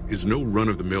PMR-30 is no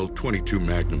run-of-the-mill .22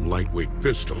 Magnum lightweight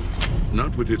pistol,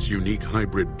 not with its unique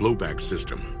hybrid blowback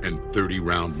system and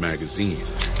 30-round magazine.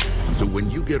 So when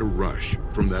you get a rush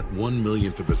from that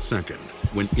 1/1,000,000th of a second,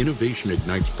 when innovation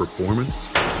ignites performance,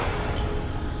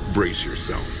 brace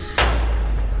yourself.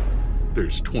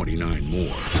 There's 29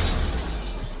 more.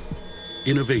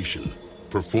 Innovation,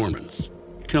 performance,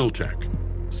 Kel-Tec.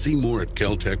 See more at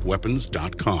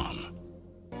keltecweapons.com.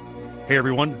 Hey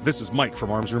everyone, this is Mike from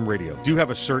Arms Room Radio. Do you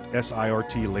have a CERT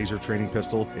SIRT laser training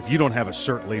pistol? If you don't have a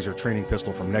CERT laser training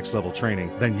pistol from Next Level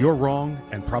Training, then you're wrong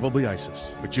and probably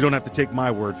ISIS. But you don't have to take my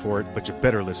word for it, but you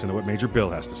better listen to what Major Bill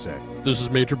has to say. This is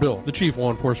Major Bill, the Chief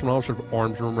Law Enforcement Officer of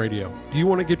Arms Room Radio. Do you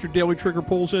want to get your daily trigger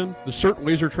pulls in? The CERT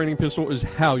laser training pistol is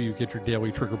how you get your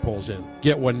daily trigger pulls in.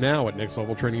 Get one now at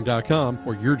nextleveltraining.com,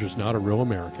 or you're just not a real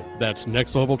American. That's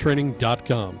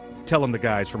nextleveltraining.com. Tell them the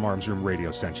guys from Arms Room Radio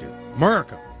sent you.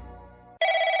 America!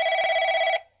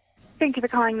 Thank you for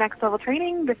calling Next Level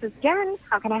Training. This is Jen.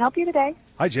 How can I help you today?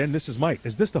 Hi, Jen. This is Mike.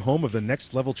 Is this the home of the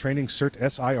Next Level Training CERT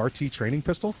SIRT training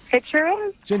pistol? It sure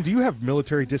is. Jen, do you have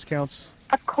military discounts?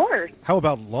 Of course. How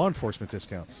about law enforcement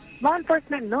discounts? Law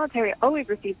enforcement and military always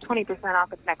receive 20% off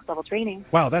with Next Level Training.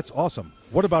 Wow, that's awesome.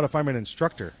 What about if I'm an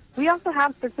instructor? We also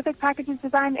have specific packages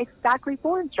designed exactly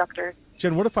for instructors.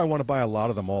 Jen, what if I want to buy a lot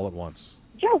of them all at once?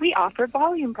 Yeah, we offer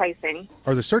volume pricing.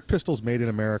 Are the CERT pistols made in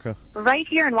America? Right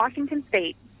here in Washington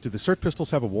State. Do the CERT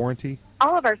pistols have a warranty?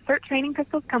 All of our CERT training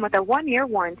pistols come with a 1-year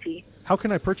warranty. How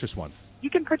can I purchase one? You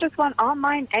can purchase one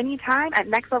online anytime at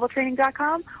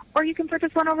nextleveltraining.com, or you can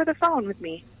purchase one over the phone with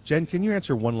me. Jen, can you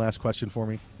answer one last question for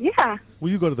me? Yeah. Will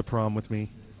you go to the prom with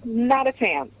me? Not a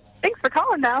chance. Thanks for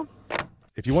calling, though.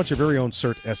 If you want your very own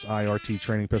CERT SIRT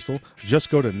training pistol,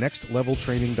 just go to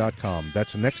nextleveltraining.com.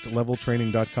 That's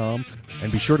nextleveltraining.com.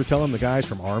 And be sure to tell them the guys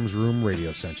from Arms Room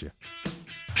Radio sent you.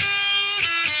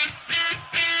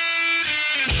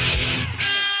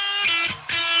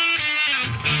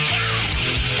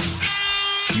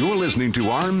 You're listening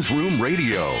to Arms Room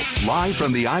Radio, live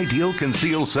from the Ideal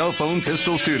Concealed Cell Phone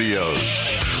Pistol Studios.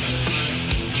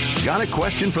 Got a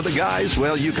question for the guys?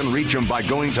 Well, you can reach them by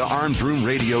going to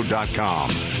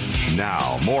armsroomradio.com.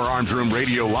 Now, more Arms Room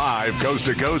Radio live, coast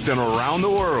to coast and around the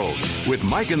world, with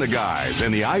Mike and the guys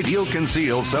in the Ideal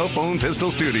Concealed Cell Phone Pistol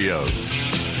Studios.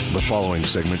 The following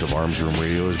segment of Arms Room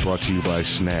Radio is brought to you by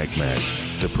Snag Mag,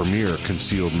 the premier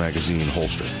concealed magazine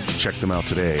holster. Check them out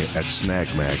today at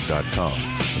snagmag.com.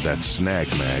 That's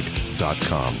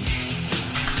snagmag.com.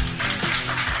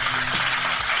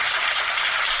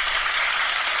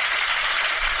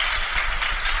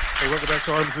 Hey, welcome back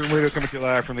to Arms Room Radio, coming to you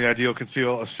live from the Ideal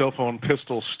Conceal Cell Phone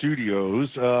Pistol Studios.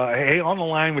 Hey, on the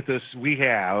line with us, we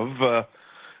have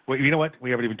Well, you know what?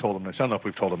 We haven't even told them this. I don't know if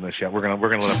we've told them this yet. We're gonna let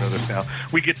them know this now.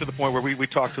 We get to the point where we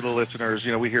talk to the listeners.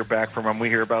 We hear back from them. We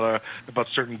hear about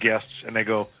certain guests, and they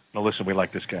go, "No, listen, we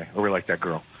like this guy or we like that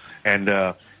girl," and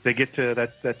they get to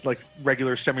that like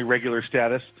regular, semi-regular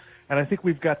status. And I think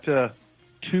we've got 2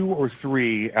 or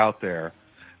 3 out there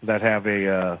that have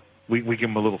we give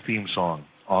them a little theme song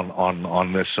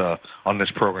on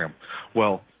this program.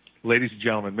 Well, ladies and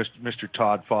gentlemen, Mr.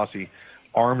 Todd Fossey,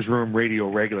 Arms Room Radio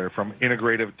regular from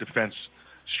Integrative Defense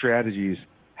Strategies,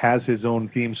 has his own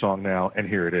theme song now, and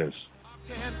here it is.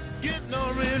 Get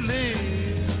no relief.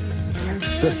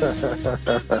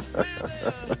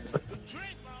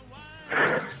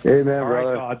 Amen, All right,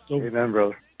 brother. Todd, so Amen,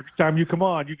 brother. every time you come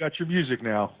on, you got your music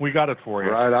now. We got it for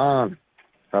you. Right on.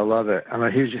 I love it. I'm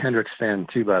a huge Hendrix fan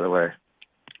too, by the way.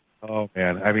 Oh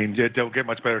man, I mean, it don't get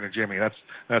much better than Jimmy. That's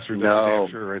for No.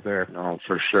 damn sure right there. No,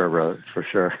 for sure, brother. For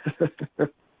sure.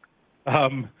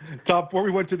 Tom, before we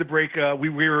went to the break, we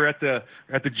were at the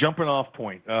jumping off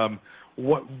point.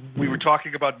 What we were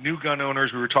talking about new gun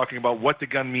owners. We were talking about what the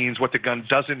gun means, what the gun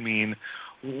doesn't mean.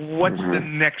 What's the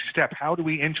next step? How do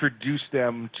we introduce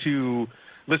them to?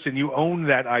 Listen, you own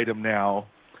that item now.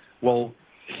 Well,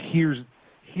 here's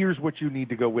what you need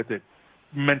to go with it.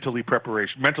 Mentally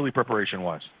preparation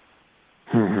wise.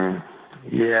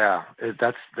 Yeah,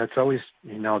 that's always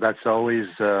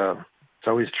it's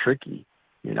always tricky.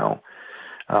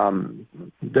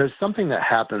 There's something that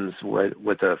happens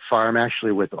with a firearm,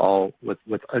 actually, with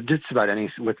just about any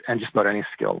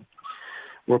skill,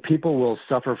 where people will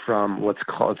suffer from what's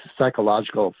called a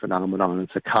psychological phenomenon.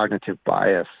 It's a cognitive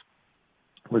bias,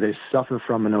 where they suffer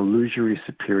from an illusory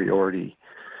superiority.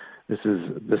 This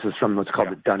is from what's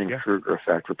called the Dunning-Kruger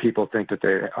effect, where people think that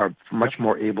they are much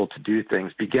more able to do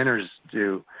things, beginners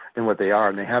do, than what they are,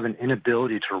 and they have an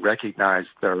inability to recognize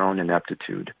their own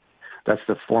ineptitude. That's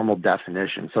the formal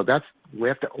definition. So we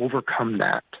have to overcome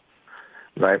that,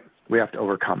 right? We have to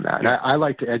overcome that. And I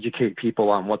like to educate people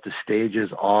on what the stages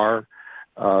are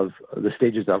of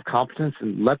competence,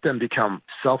 and let them become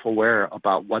self-aware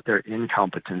about what their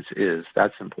incompetence is.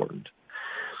 That's important.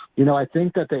 I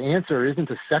think that the answer isn't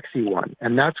a sexy one,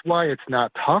 and that's why it's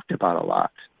not talked about a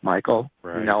lot, Michael.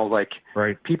 Right.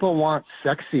 Right. People want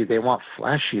sexy, they want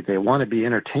flashy, they want to be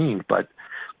entertained. But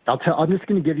I'm just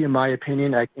going to give you my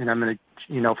opinion, and I'm going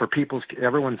to, for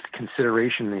everyone's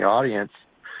consideration in the audience,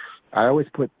 I always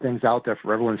put things out there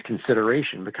for everyone's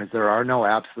consideration, because there are no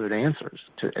absolute answers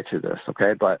to this.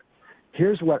 Okay, but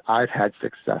here's what I've had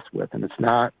success with, and it's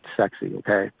not sexy.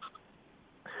 Okay.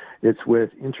 It's with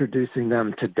introducing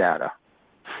them to data.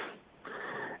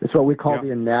 It's what we call the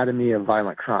anatomy of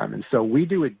violent crime. And so we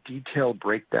do a detailed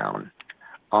breakdown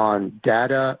on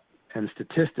data and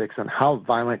statistics on how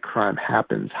violent crime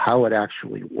happens, how it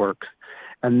actually works.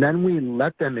 And then we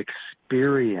let them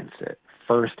experience it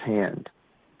firsthand.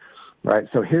 Right?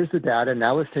 So here's the data.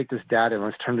 Now let's take this data and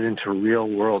let's turn it into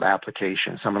real-world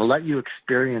application. So I'm going to let you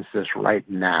experience this right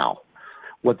now,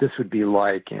 what this would be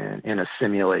like in a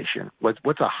simulation.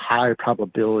 What's a high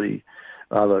probability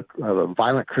of a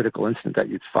violent critical incident that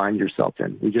you'd find yourself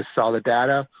in? We just saw the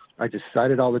data. I just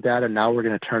cited all the data. Now we're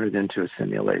going to turn it into a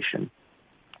simulation.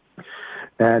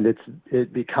 And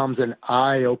it becomes an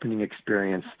eye-opening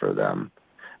experience for them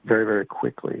very, very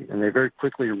quickly. And they very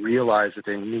quickly realize that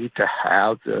they need to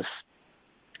have this,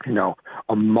 a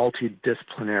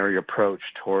multidisciplinary approach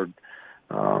toward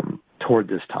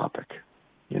this topic.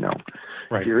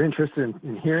 If you're interested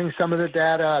in hearing some of the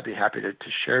data, I'd be happy to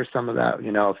share some of that,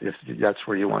 if that's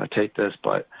where you want to take this.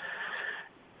 But,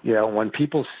 when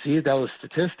people see those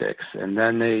statistics and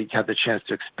then they have the chance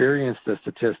to experience the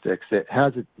statistics, it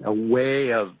has a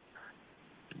way of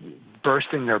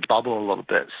bursting their bubble a little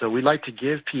bit. So we like to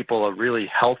give people a really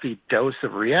healthy dose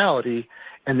of reality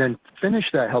and then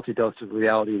finish that healthy dose of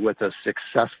reality with a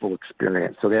successful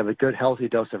experience. So they have a good, healthy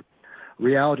dose of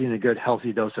reality and a good,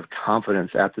 healthy dose of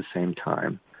confidence at the same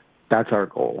time. That's our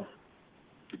goal.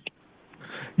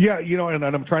 Yeah, and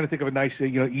I'm trying to think of a nice,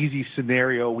 easy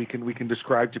scenario we can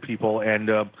describe to people.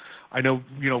 And I know,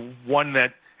 one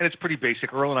that, and it's pretty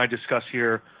basic. Earl and I discuss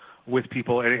here with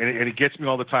people, and it gets me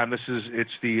all the time.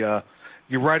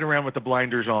 You ride around with the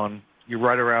blinders on. You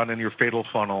ride around in your fatal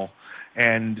funnel.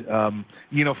 And,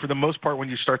 for the most part, when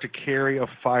you start to carry a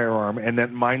firearm and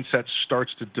that mindset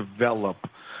starts to develop,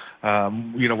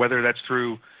 whether that's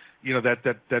through,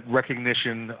 that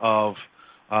recognition of,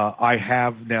 I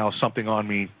have now something on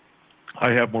me,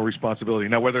 I have more responsibility.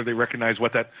 Now, whether they recognize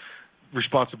what that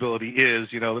responsibility is,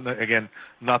 again,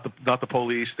 not the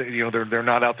police, they're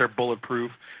not out there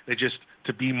bulletproof. They just,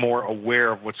 to be more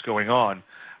aware of what's going on.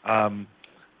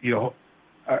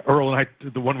 Earl and I,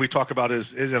 the one we talk about is,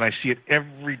 and I see it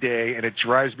every day, and it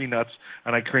drives me nuts,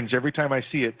 and I cringe every time I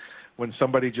see it, when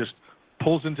somebody just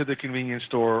pulls into the convenience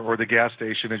store or the gas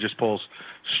station and just pulls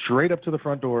straight up to the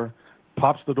front door,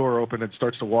 pops the door open, and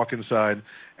starts to walk inside,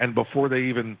 and before they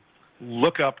even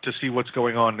look up to see what's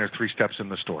going on, they're 3 steps in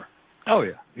the store. Oh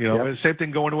yeah, you know, same thing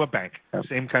going to a bank,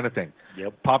 same kind of thing.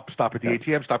 Yep. Stop at the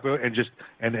ATM,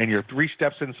 and you're 3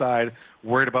 steps inside,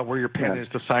 worried about where your pen is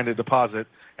to sign a deposit,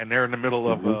 and they're in the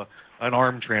middle of an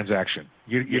armed transaction.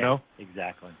 You know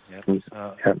exactly. Yep.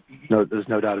 No, there's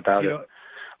no doubt about it.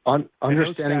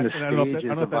 Understanding the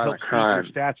stages of violent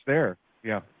crime. Stats there,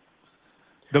 yeah.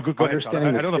 No, go ahead. I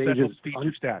don't know if that helps speed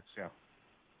your stats. Yeah.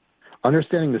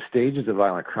 Understanding the stages of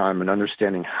violent crime and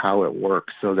understanding how it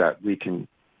works, so that we can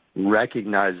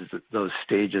recognize those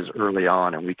stages early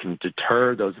on, and we can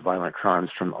deter those violent crimes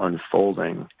from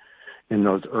unfolding in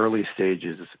those early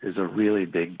stages, is a really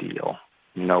big deal.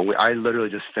 You know, I literally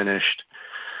just finished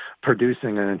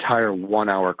producing an entire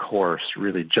 1-hour course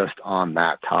really just on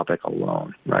that topic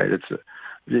alone, right?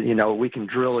 We can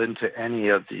drill into any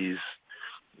of these,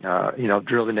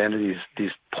 drill into any of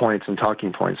these points and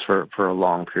talking points for a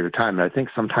long period of time. And I think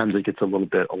sometimes it gets a little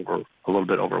bit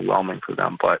overwhelming for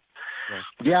them, but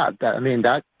yeah,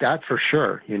 that for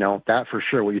sure, that for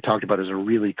sure. What you talked about is a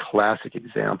really classic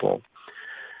example.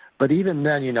 But even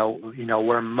then,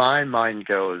 where my mind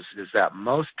goes is that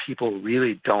most people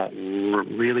really don't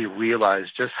really realize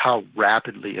just how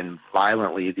rapidly and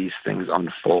violently these things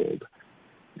unfold,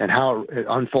 and how it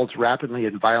unfolds rapidly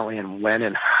and violently, and when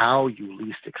and how you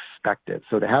least expect it.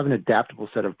 So to have an adaptable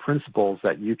set of principles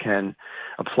that you can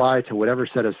apply to whatever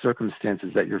set of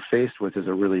circumstances that you're faced with is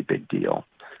a really big deal.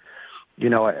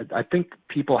 I think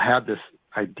people have this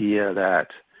idea that,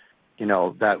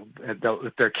 that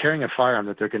if they're carrying a firearm,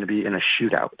 that they're going to be in a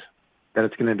shootout, that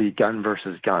it's going to be gun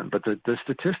versus gun. But the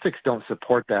statistics don't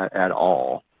support that at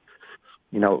all.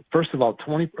 First of all,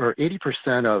 20 or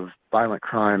 80% of violent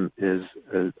crime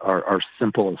are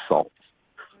simple assaults,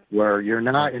 where you're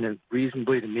not in a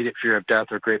reasonably immediate fear of death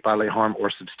or great bodily harm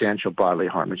or substantial bodily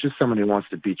harm. It's just someone who wants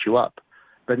to beat you up.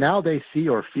 But now they see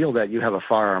or feel that you have a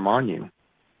firearm on you.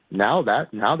 Now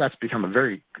that's become a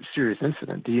very serious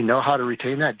incident. Do you know how to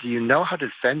retain that? Do you know how to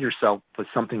defend yourself with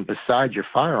something besides your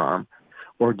firearm?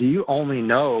 Or do you only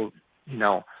know,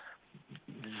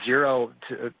 0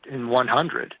 to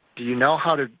 100? Do you know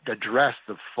how to address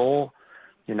the full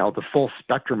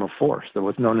spectrum of force,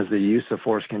 what's known as the use of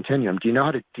force continuum? Do you know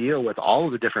how to deal with all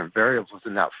of the different variables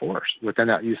within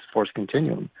that use of force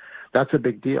continuum? That's a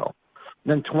big deal.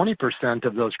 Then 20%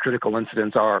 of those critical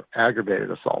incidents are aggravated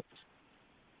assaults,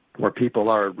 where people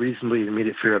are reasonably in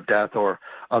immediate fear of death or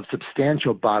of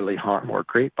substantial bodily harm or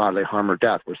great bodily harm or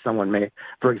death, where someone may,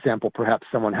 for example, perhaps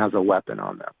someone has a weapon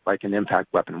on them, like an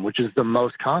impact weapon, which is the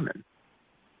most common.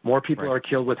 More people are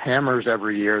killed with hammers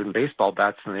every year than baseball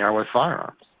bats than they are with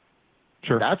firearms.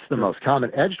 Sure. That's the most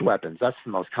common. Edged weapons, that's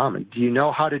the most common. Do you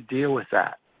know how to deal with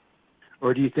that?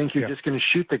 Or do you think you're just going to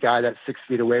shoot the guy that's 6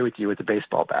 feet away with you with a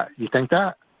baseball bat? You think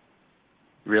that?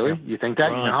 Really? You think that?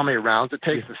 You know how many rounds it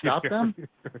takes to stop them?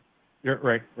 You're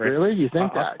right. Really? You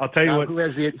think that? I'll tell you what.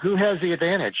 Who has the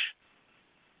advantage?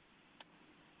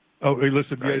 Oh,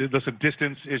 listen, listen.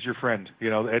 Distance is your friend.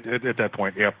 At that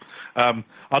point, yeah.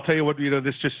 I'll tell you what.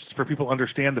 This just for people to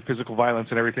understand the physical violence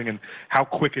and everything, and how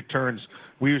quick it turns.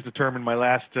 We used the term in my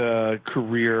last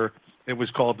career. It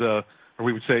was called, or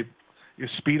we would say,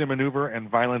 speed of maneuver and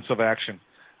violence of action.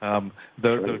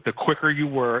 The quicker you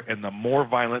were, and the more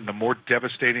violent, and the more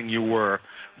devastating you were,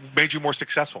 made you more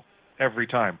successful every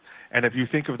time. And if you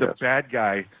think of the bad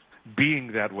guy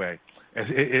being that way,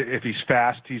 if he's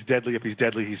fast, he's deadly. If he's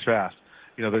deadly, he's fast.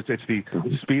 It's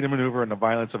the speed of maneuver and the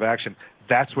violence of action.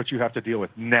 That's what you have to deal with.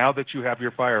 Now that you have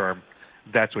your firearm,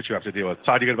 that's what you have to deal with.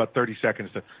 Todd, you got about 30 seconds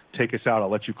to take us out. I'll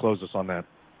let you close us on that.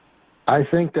 I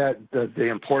think that the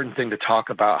important thing to talk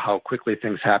about how quickly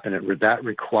things happen, that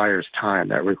requires time,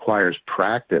 that requires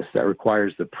practice, that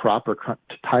requires the proper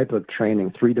type of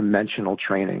training, 3-dimensional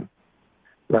training,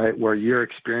 right, where you're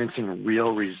experiencing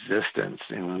real resistance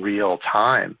in real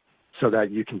time, so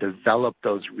that you can develop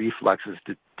those reflexes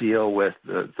to deal with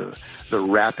the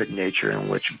rapid nature in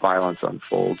which violence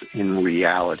unfolds in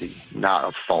reality, not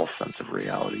a false sense of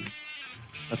reality.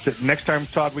 That's it. Next time,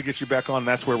 Todd, we get you back on,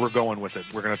 that's where we're going with it.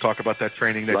 We're going to talk about that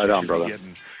training that you should be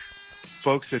getting.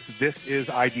 Folks, This is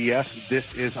IDS. This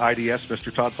is IDS.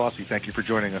 Mr. Todd Fossey, thank you for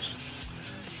joining us.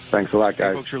 Thanks a lot,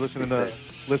 guys. Hey, folks, you're listening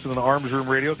to Arms Room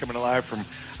Radio, coming live from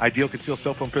Ideal Concealed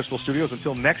Cell Phone Pistol Studios.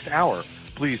 Until next hour,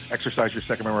 please exercise your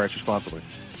Second Amendment rights responsibly.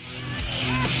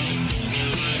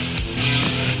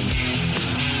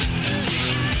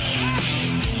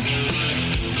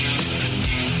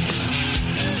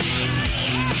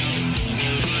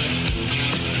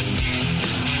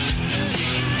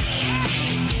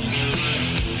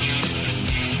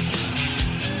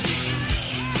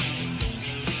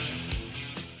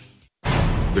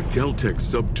 The Kel-Tec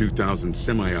Sub 2000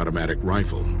 semi-automatic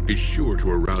rifle is sure to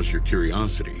arouse your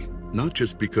curiosity, not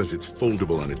just because it's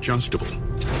foldable and adjustable,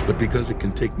 but because it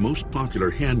can take most popular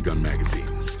handgun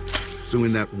magazines. So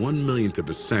in that 1/1,000,000th of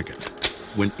a second,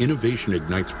 when innovation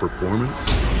ignites performance,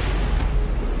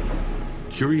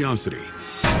 curiosity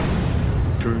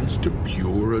turns to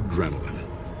pure adrenaline.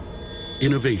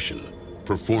 Innovation,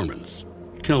 performance,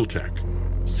 Kel-Tec.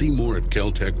 See more at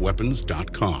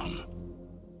keltecweapons.com.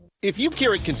 If you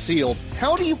carry concealed,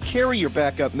 how do you carry your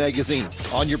backup magazine?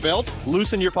 On your belt?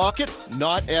 Loose in your pocket?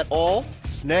 Not at all?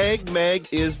 Snag Mag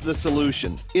is the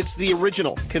solution. It's the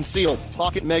original concealed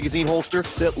pocket magazine holster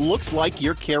that looks like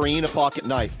you're carrying a pocket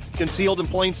knife. Concealed in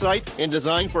plain sight and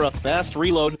designed for a fast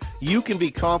reload, you can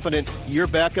be confident your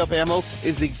backup ammo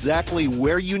is exactly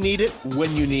where you need it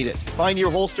when you need it. Find your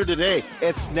holster today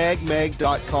at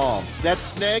snagmag.com.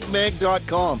 That's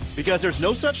snagmag.com, because there's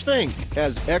no such thing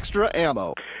as extra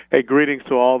ammo. Hey, greetings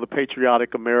to all the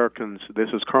patriotic Americans. This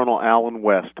is Colonel Alan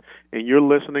West, and you're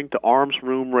listening to Arms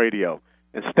Room Radio.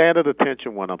 And stand at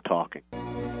attention when I'm talking.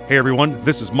 Hey everyone,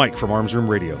 this is Mike from Arms Room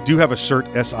Radio. Do you have a CERT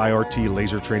SIRT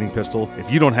laser training pistol? If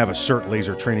you don't have a CERT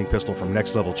laser training pistol from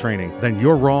Next Level Training, then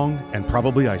you're wrong and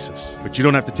probably ISIS. But you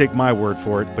don't have to take my word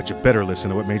for it, but you better listen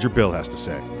to what Major Bill has to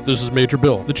say. This is Major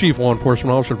Bill, the Chief Law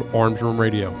Enforcement Officer of Arms Room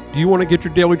Radio. Do you want to get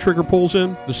your daily trigger pulls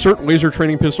in? The CERT laser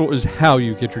training pistol is how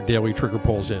you get your daily trigger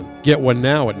pulls in. Get one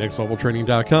now at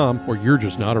nextleveltraining.com, or you're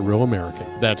just not a real American.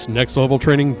 That's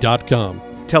nextleveltraining.com.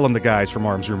 Tell them the guys from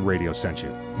Arms Room Radio sent you.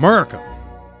 America!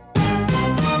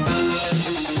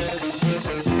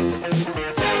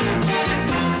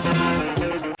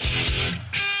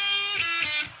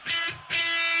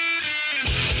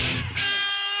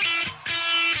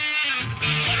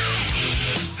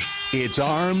 It's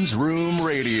Arms Room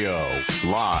Radio,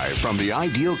 live from the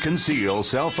Ideal Conceal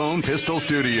Cell Phone Pistol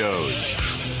Studios.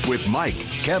 With Mike,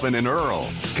 Kevin, and Earl,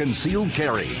 concealed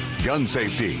carry, gun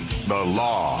safety, the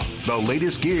law, the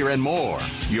latest gear, and more.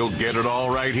 You'll get it all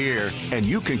right here, and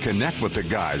you can connect with the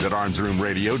guys at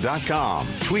armsroomradio.com.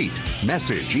 Tweet,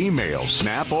 message, email,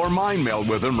 snap, or mind meld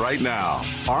with them right now.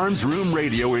 Arms Room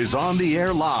Radio is on the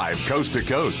air live, coast to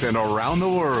coast, and around the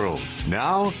world.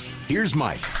 Now, here's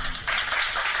Mike.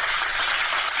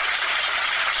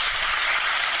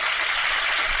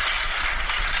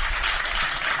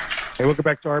 Hey, welcome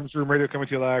back to Arms Room Radio, coming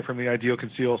to you live from the Ideal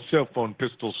Conceal Cell Phone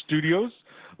Pistol Studios,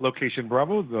 location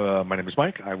Bravo. My name is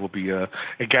Mike. I will be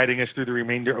guiding us through the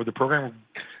remainder of the program,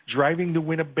 driving to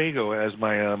Winnebago, as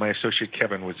my associate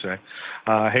Kevin would say.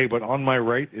 Hey, but on my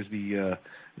right is the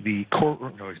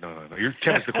courtroom. No.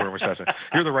 Kevin's the courtroom assassin.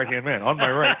 You're the right-hand man. On my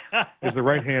right is the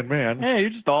right-hand man. Hey, you're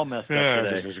just all messed up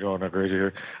today. This is going up crazy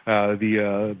here.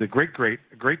 The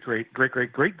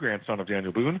great-great-great-great-great-great-grandson of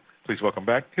Daniel Boone. Please welcome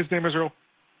back. His name is Earl.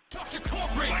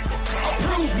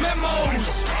 Approved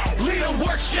memos. Lead a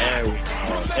workshop.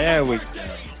 There we go.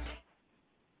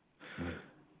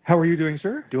 How are you doing,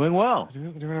 sir? Doing well.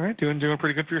 Doing all right? Doing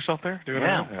pretty good for yourself there? Doing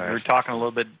yeah. all right? We were talking a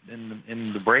little bit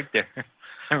in the break there.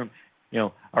 Our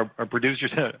producer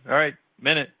said, all right,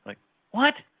 minute. Like,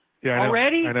 what? Yeah, I know.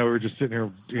 Already? I know. We were just sitting here,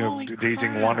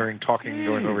 dazing, wandering, talking,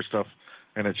 going over stuff,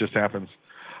 and it just happens.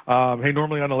 Hey,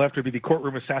 normally on the left would be the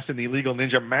courtroom assassin, the legal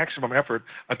ninja, maximum effort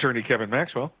attorney Kevin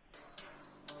Maxwell.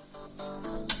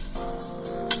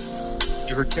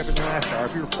 You heard Kevin last hour.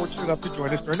 If you were fortunate enough to join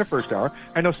us during the first hour,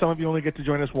 I know some of you only get to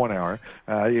join us 1 hour.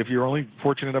 If you're only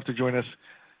fortunate enough to join us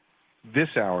this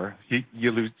hour,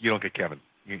 you lose. You don't get Kevin.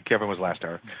 Kevin was last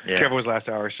hour. Yeah. Kevin was last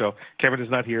hour, so Kevin is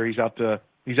not here. He's out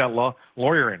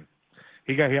lawyering.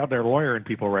 He out there lawyering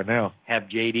people right now. Have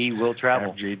JD will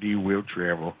travel.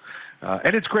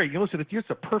 And it's great. Listen, it's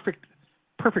a perfect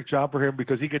job for him,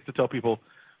 because he gets to tell people,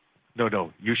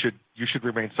 no, you should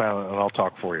remain silent and I'll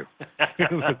talk for you.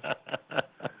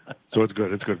 So it's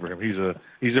good. It's good for him.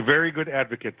 He's a very good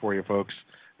advocate for you, folks.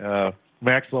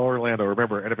 Max Law Orlando,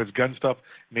 remember. And if it's gun stuff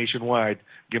nationwide,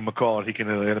 give him a call, and he can,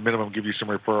 at a minimum, give you some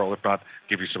referral. If not,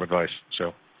 give you some advice.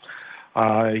 So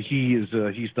he's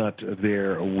not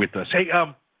there with us. Hey,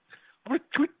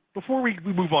 before we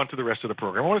move on to the rest of the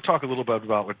program, I want to talk a little bit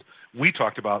about what we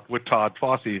talked about with Todd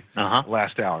Fossey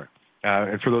last hour.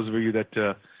 And for those of you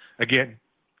that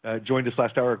joined us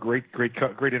last hour, great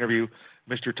interview,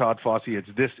 Mr. Todd Fossey. It's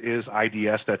This Is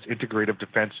IDS. That's Integrative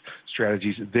Defense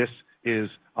Strategies. This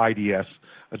is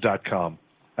IDS.com.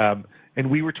 And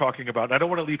we were talking about, and I don't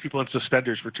want to leave people in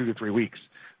suspenders for 2 to 3 weeks,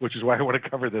 which is why I want to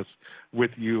cover this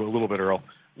with you a little bit, Earl.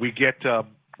 We're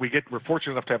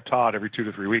fortunate enough to have Todd every 2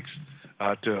 to 3 weeks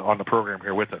on the program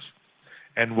here with us.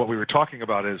 And what we were talking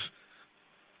about is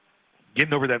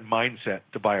getting over that mindset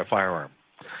to buy a firearm.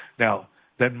 Now,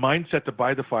 that mindset to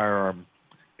buy the firearm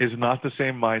is not the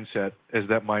same mindset as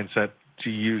that mindset to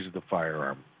use the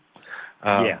firearm.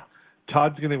 Yeah.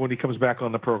 Todd's gonna, when he comes back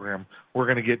on the program, we're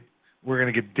gonna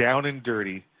get down and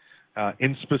dirty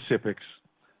in specifics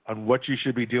on what you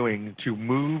should be doing to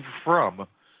move from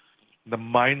the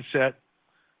mindset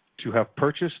to have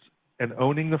purchased and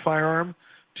owning the firearm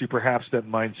to perhaps that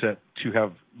mindset to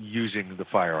have using the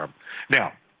firearm.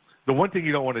 Now, the one thing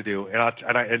you don't want to do,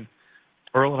 and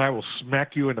Earl and I will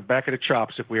smack you in the back of the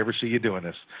chops if we ever see you doing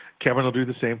this. Kevin will do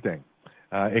the same thing.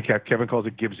 And Kevin calls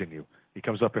it Gibbsing you. He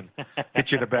comes up and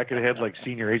hits you in the back of the head like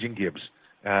Senior Agent Gibbs,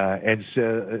 and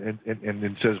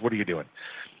says, "What are you doing?"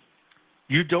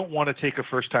 You don't want to take a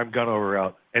first-time gun owner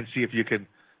out and see if you can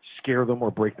scare them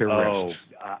or break their wrists.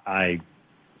 Oh, I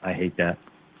hate that.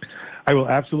 I will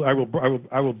absolutely.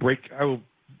 I will break. I will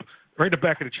right in the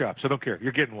back of the chops. I don't care.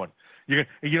 You're getting one. You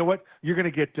know what? You're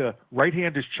going to get right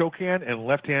hand is choke hand and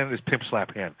left hand is pimp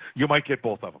slap hand. You might get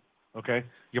both of them. Okay?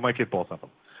 You might get both of them.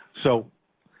 So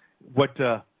what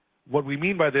we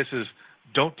mean by this is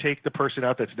don't take the person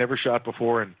out that's never shot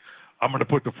before and I'm going to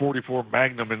put the 44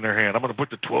 Magnum in their hand. I'm going to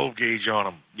put the 12 gauge on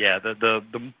them. Yeah,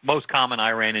 the most common I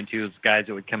ran into is guys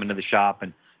that would come into the shop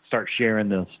and start sharing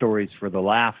the stories for the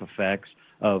laugh effects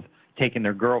of taking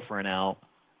their girlfriend out,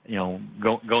 you know,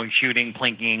 going shooting,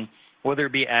 plinking, whether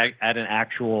it be at an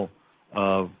actual,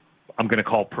 I'm going to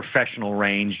call professional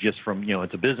range just from, you know,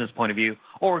 it's a business point of view,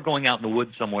 or going out in the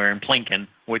woods somewhere and plinking,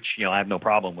 which, you know, I have no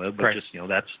problem with, but just, you know,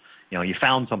 that's, you know, you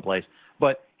found someplace.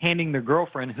 But handing their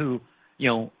girlfriend who, you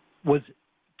know, was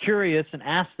curious and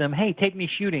asked them, hey, take me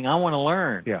shooting. I want to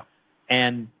learn. Yeah.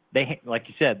 And they, like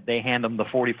you said, they hand them the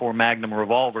 44 Magnum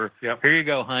revolver. Yep. Here you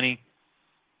go, honey.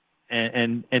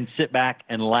 And sit back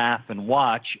and laugh and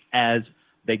watch as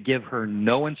they give her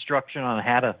no instruction on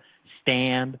how to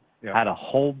stand, how to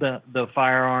hold the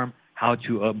firearm, how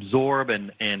to absorb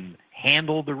and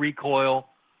handle the recoil.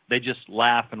 They just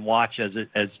laugh and watch as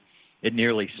it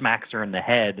nearly smacks her in the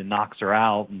head and knocks her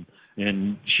out,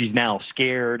 and she's now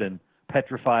scared and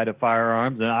petrified of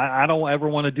firearms, and I don't ever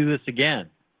want to do this again.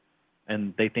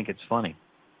 And they think it's funny.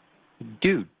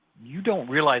 Dude, you don't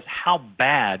realize how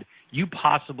bad you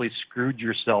possibly screwed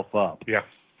yourself up. Yeah.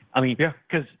 I mean,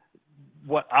 because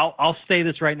I'll say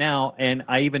this right now, and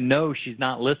I even know she's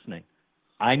not listening.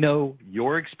 I know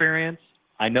your experience.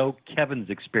 I know Kevin's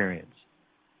experience.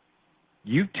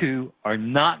 You two are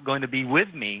not going to be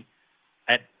with me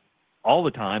all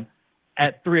the time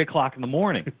at 3 o'clock in the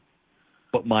morning.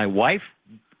 But my wife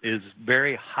is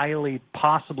very highly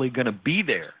possibly going to be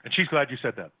there. And she's glad you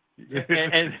said that.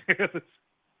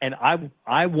 And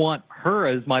I want her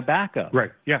as my backup.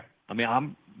 Right. Yeah. I mean,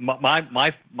 I'm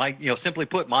my you know, simply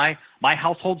put, my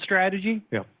household strategy.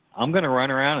 Yeah. I'm going to run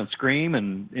around and scream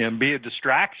and be a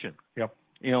distraction. Yep.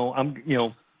 You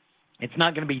know, it's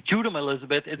not going to be shoot 'em,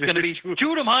 Elizabeth. It's going to be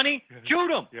shoot 'em, honey.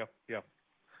 Shoot 'em. Yep. Yep.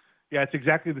 Yeah, it's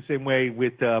exactly the same way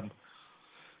with.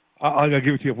 I'll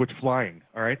give it to you with flying.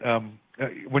 All right.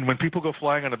 When people go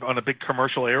flying on a big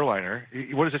commercial airliner,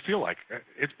 what does it feel like?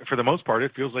 For the most part,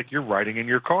 it feels like you're riding in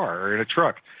your car or in a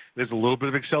truck. There's a little bit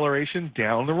of acceleration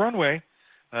down the runway,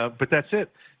 but that's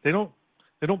it. They don't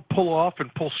pull off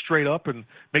and pull straight up and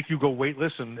make you go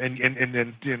weightless and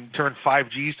turn 5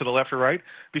 Gs to the left or right,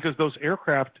 because those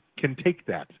aircraft can take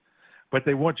that. But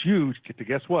they want you to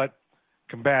guess what?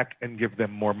 Come back and give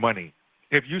them more money.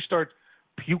 If you start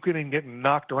puking and getting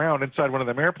knocked around inside one of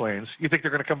them airplanes, you think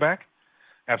they're going to come back?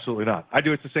 Absolutely not. I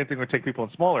do it the same thing when I take people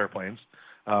in small airplanes,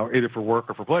 either for work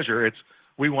or for pleasure.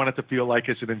 We want it to feel like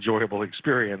it's an enjoyable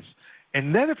experience.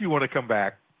 And then if you want to come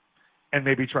back and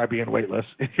maybe try being weightless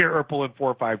or pulling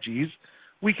 4 or 5 Gs,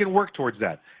 we can work towards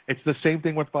that. It's the same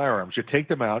thing with firearms. You take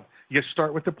them out. You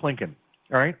start with the plinking,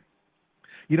 all right?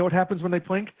 You know what happens when they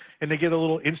plink and they get a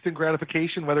little instant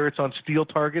gratification, whether it's on steel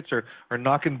targets or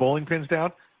knocking bowling pins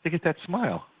down? They get that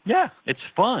smile. Yeah, it's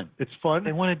fun. It's fun.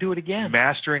 They want to do it again.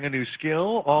 Mastering a new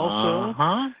skill also.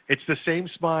 Uh-huh. It's the same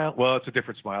smile. Well, it's a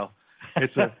different smile.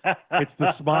 It's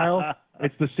the smile.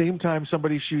 It's the same time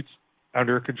somebody shoots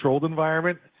under a controlled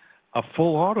environment a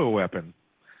full auto weapon.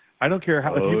 I don't care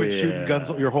how if you've been shooting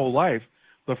guns your whole life.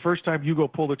 The first time you go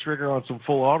pull the trigger on some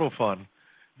full auto fun,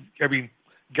 I mean,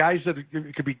 guys that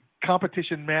could be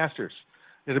competition masters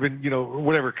that have been, you know,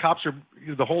 whatever, cops are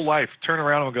the whole life, turn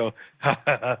around and go,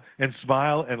 and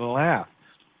smile and laugh.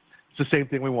 It's the same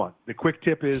thing we want. The quick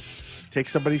tip is take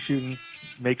somebody shooting,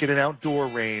 make it an outdoor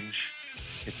range.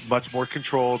 It's much more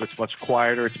controlled. It's much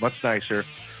quieter. It's much nicer.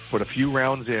 Put a few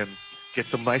rounds in, get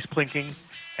some nice plinking,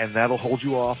 and that'll hold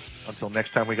you off until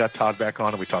next time we got Todd back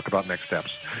on and we talk about next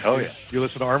steps. Oh, yeah. You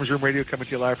listen to Arms Room Radio, coming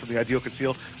to you live from the Ideal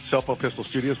Conceal Cell Phone Pistol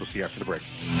Studios. We'll see you after the break.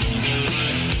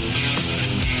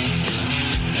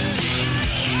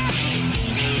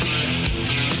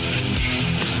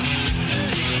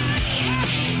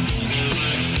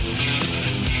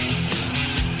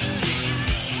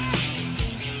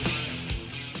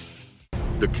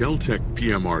 The Kel-Tec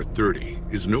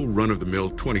PMR-30 is no run-of-the-mill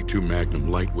 .22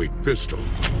 Magnum lightweight pistol,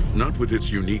 not with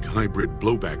its unique hybrid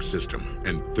blowback system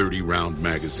and 30-round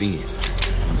magazine.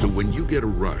 So when you get a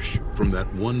rush from that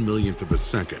 1/1,000,000th of a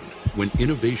second, when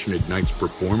innovation ignites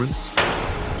performance,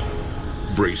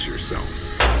 brace yourself.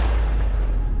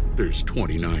 There's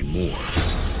 29 more.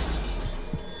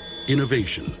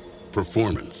 Innovation,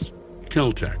 performance,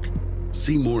 Kel-Tec.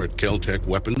 See more at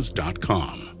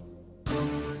keltecweapons.com.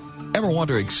 Ever want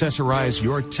to accessorize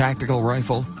your tactical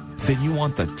rifle? Then you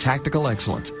want the tactical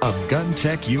excellence of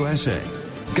GunTech USA.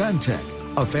 GunTech,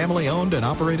 a family-owned and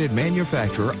operated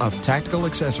manufacturer of tactical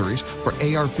accessories for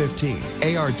AR-15,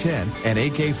 AR-10, and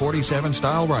AK-47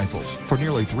 style rifles. For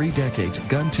nearly 3 decades,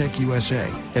 GunTech USA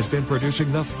has been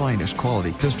producing the finest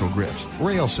quality pistol grips,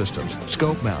 rail systems,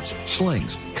 scope mounts,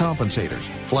 slings, compensators,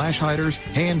 flash hiders,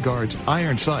 hand guards,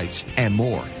 iron sights, and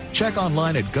more. Check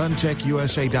online at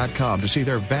GunTechUSA.com to see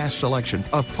their vast selection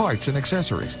of parts and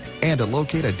accessories and to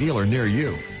locate a dealer near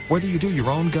you. Whether you do your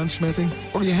own gunsmithing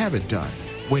or you have it done,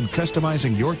 when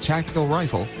customizing your tactical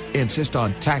rifle, insist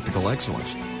on tactical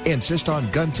excellence. Insist on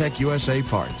GunTech USA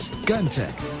parts.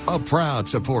 GunTech, a proud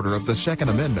supporter of the Second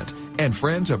Amendment and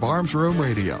friends of Arms Room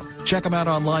Radio. Check them out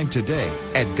online today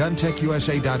at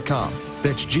GunTechUSA.com.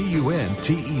 That's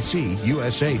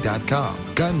GUNTECUSA.com.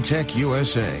 GunTech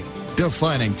USA.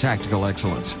 Defining tactical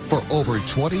excellence for over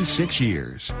 26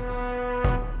 years.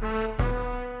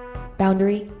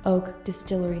 Boundary Oak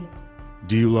Distillery.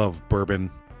 Do you love bourbon?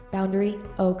 Boundary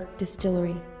Oak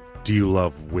Distillery. Do you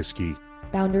love whiskey?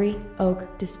 Boundary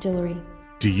Oak Distillery.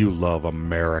 Do you love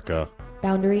America?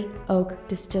 Boundary Oak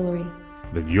Distillery.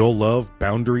 Then you'll love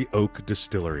Boundary Oak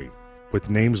Distillery. With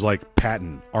names like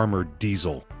Patton Armored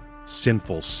Diesel,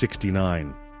 Sinful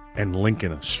 69, and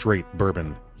Lincoln Straight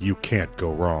Bourbon, you can't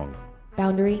go wrong.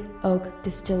 Boundary Oak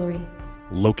Distillery.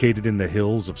 Located in the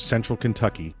hills of central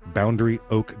Kentucky, Boundary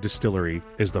Oak Distillery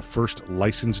is the first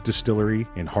licensed distillery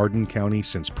in Hardin County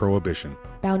since Prohibition.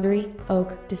 Boundary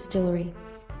Oak Distillery.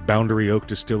 Boundary Oak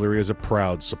Distillery is a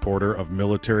proud supporter of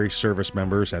military service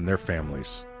members and their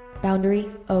families. Boundary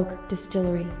Oak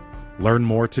Distillery. Learn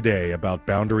more today about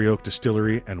Boundary Oak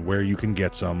Distillery and where you can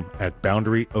get some at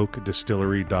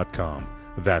BoundaryOakDistillery.com.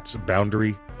 That's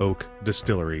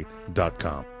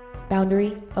BoundaryOakDistillery.com.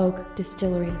 Boundary Oak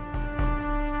Distillery.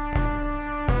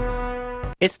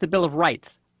 It's the Bill of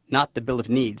Rights, not the Bill of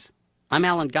Needs. I'm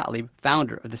Alan Gottlieb,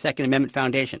 founder of the Second Amendment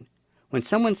Foundation. When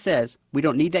someone says we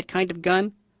don't need that kind of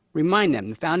gun, remind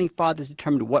them the Founding Fathers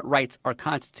determined what rights our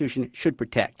Constitution should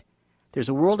protect. There's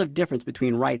a world of difference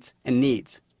between rights and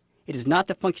needs. It is not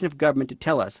the function of government to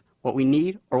tell us what we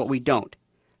need or what we don't.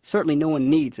 Certainly no one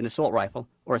needs an assault rifle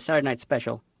or a Saturday night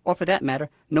special, or for that matter,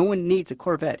 no one needs a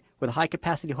Corvette with a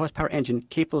high-capacity horsepower engine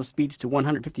capable of speeds to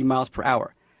 150 miles per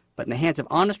hour. But in the hands of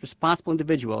honest, responsible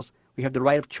individuals, we have the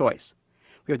right of choice.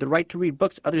 We have the right to read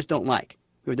books others don't like.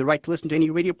 We have the right to listen to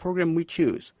any radio program we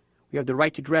choose. We have the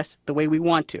right to dress the way we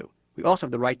want to. We also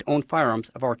have the right to own firearms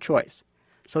of our choice.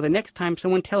 So the next time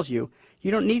someone tells you,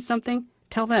 you don't need something,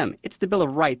 tell them it's the Bill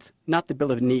of Rights, not the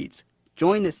Bill of Needs.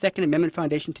 Join the Second Amendment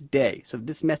Foundation today so that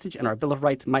this message and our Bill of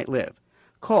Rights might live.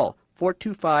 Call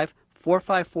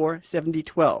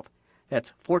 425-454-7012.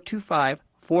 That's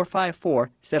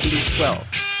 425-454-7012.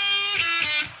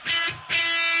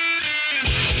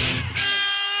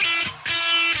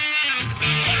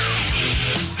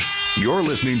 You're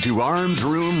listening to Arms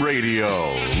Room Radio,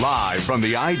 live from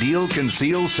the Ideal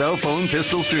Conceal Cell Phone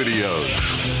Pistol Studios.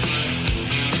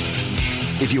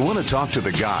 If you want to talk to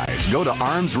the guys, go to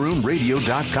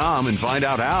armsroomradio.com and find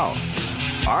out how.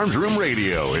 Arms Room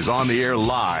Radio is on the air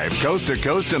live, coast to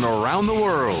coast and around the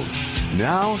world.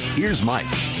 Now, here's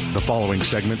Mike. The following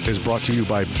segment is brought to you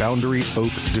by Boundary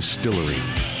Oak Distillery.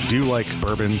 Do you like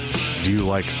bourbon? Do you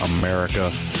like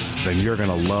America? Then you're going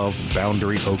to love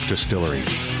Boundary Oak Distillery.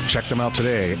 Check them out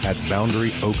today at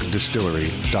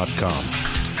BoundaryOakDistillery.com.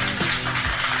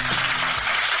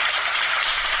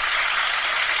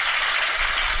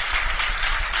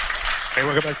 Hey,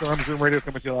 welcome back to Arms Room Radio,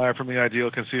 coming to you live from the Ideal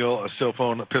Conceal Cell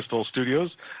Phone Pistol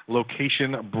Studios,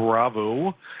 location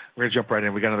Bravo. We're gonna jump right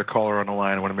in. We got another caller on the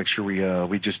line. I want to make sure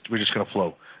we're just gonna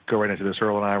flow. Go right into this.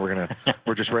 Earl and I, we're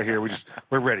just right here.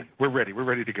 We're ready. We're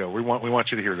ready to go. We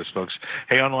want you to hear this, folks.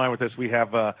 Hey, on the line with us, we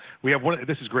have one.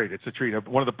 This is great. It's a treat.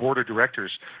 One of the board of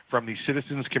directors from the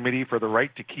Citizens Committee for the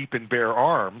Right to Keep and Bear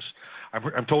Arms.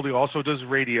 I'm told he also does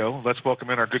radio. Let's welcome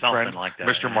in our good friend, like that,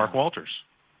 Mr. Mark Walters.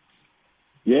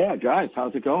 Yeah, guys,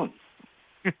 how's it going?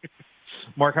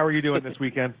 Mark, how are you doing this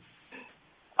weekend?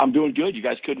 I'm doing good. You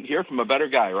guys couldn't hear from a better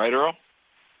guy, right, Earl?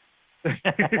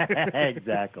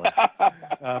 Exactly.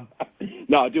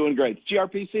 No, doing great.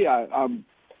 GRPC,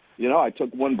 I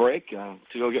took one break to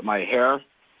go get my hair.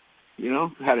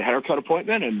 Had a haircut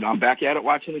appointment, and I'm back at it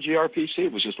watching the GRPC.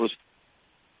 It was just listening.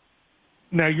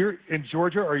 Now, you're in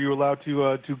Georgia. Are you allowed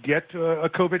to get a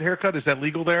COVID haircut? Is that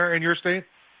legal there in your state?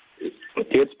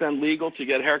 It's been legal to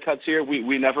get haircuts here.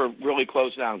 We never really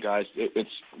closed down, guys.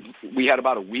 We had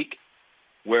about a week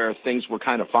where things were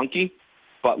kind of funky,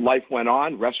 but life went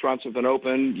on. Restaurants have been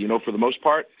open, for the most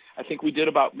part. I think we did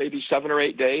about maybe 7 or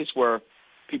 8 days where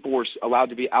people were allowed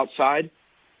to be outside,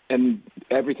 and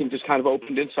everything just kind of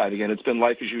opened inside again. It's been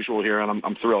life as usual here, and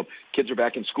I'm thrilled. Kids are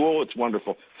back in school. It's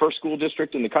wonderful. First school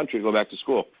district in the country to go back to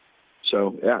school.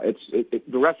 So, yeah,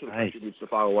 the rest of the country needs to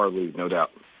follow our lead, no doubt.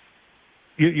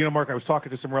 Mark, I was talking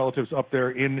to some relatives up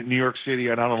there in New York City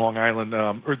and on Long Island,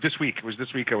 or this week. It was this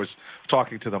week I was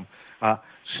talking to them.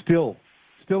 Still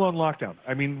on lockdown.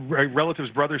 I mean, relatives,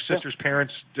 brothers, sisters,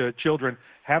 parents, children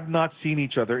have not seen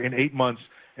each other in 8 months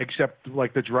except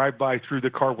like the drive-by through the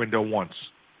car window once.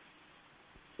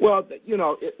 Well,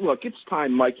 look, it's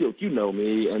time, Mike. You know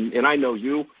me, and I know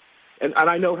you, and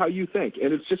I know how you think.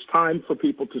 And it's just time for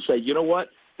people to say, you know what?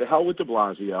 The hell with de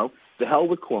Blasio. The hell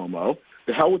with Cuomo.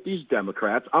 The hell with these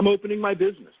Democrats. I'm opening my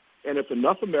business. And if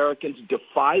enough Americans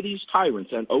defy these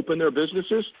tyrants and open their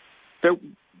businesses,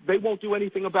 they won't do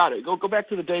anything about it. Go back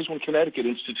to the days when Connecticut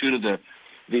instituted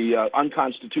the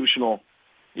unconstitutional,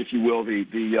 if you will,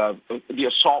 the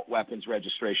assault weapons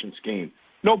registration scheme.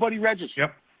 Nobody registered.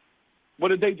 Yep. What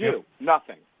did they do? Yep.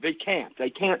 Nothing. They can't. They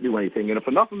can't do anything. And if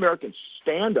enough Americans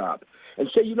stand up and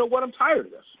say, you know what, I'm tired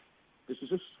of this. This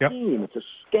is a scheme. Yep. It's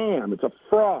a scam. It's a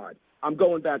fraud. I'm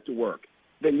going back to work.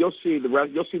 Then you'll see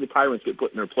the tyrants get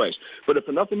put in their place. But if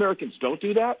enough Americans don't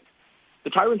do that, the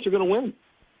tyrants are going to win.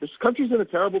 This country's in a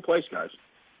terrible place, guys.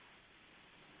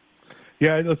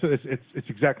 Yeah, listen, it's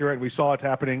exactly right. We saw it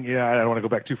happening. Yeah, I don't want to go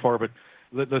back too far, but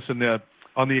listen,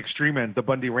 on the extreme end, the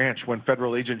Bundy Ranch, when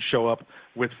federal agents show up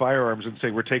with firearms and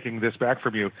say, we're taking this back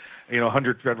from you,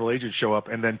 100 federal agents show up,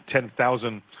 and then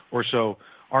 10,000 or so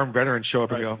armed veterans show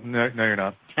up and go, no, you're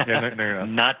not. Yeah, no, you're not.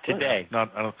 Not today.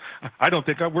 I don't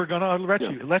think we're going to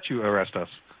let you arrest us.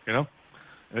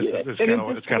 It's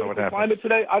kind of what happens. Climate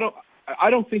today, I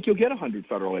don't think you'll get 100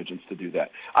 federal agents to do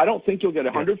that. I don't think you'll get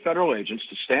 100 federal agents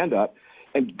to stand up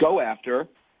and go after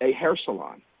a hair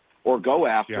salon or go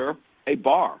after a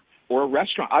bar or a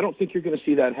restaurant. I don't think you're going to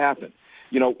see that happen.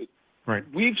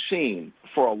 We've seen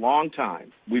for a long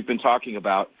time, we've been talking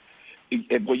about,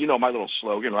 well, my little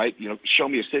slogan, right? Show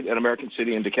me an American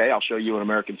city in decay. I'll show you an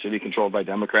American city controlled by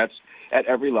Democrats at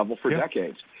every level for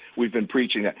decades. We've been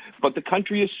preaching that. But the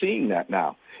country is seeing that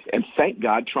now. And thank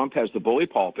God Trump has the bully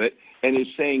pulpit and is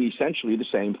saying essentially the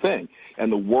same thing.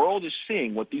 And the world is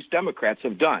seeing what these Democrats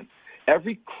have done.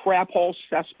 Every crap hole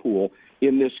cesspool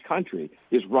in this country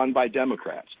is run by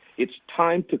Democrats. It's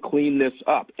time to clean this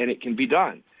up, and it can be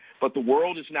done. But the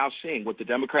world is now seeing what the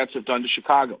Democrats have done to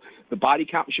Chicago. The body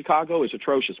count in Chicago is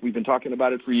atrocious. We've been talking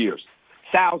about it for years.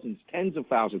 Thousands, tens of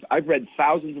thousands. I've read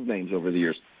thousands of names over the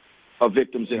years of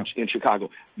victims in Chicago.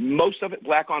 Most of it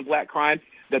black-on-black crime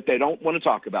that they don't want to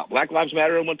talk about. Black Lives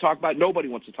Matter don't want to talk about it. Nobody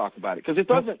wants to talk about it because it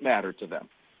doesn't matter to them.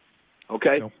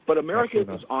 Okay? No, but America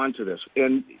is on to this.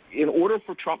 And in order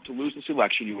for Trump to lose this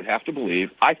election, you would have to believe,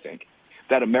 I think,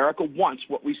 that America wants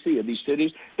what we see in these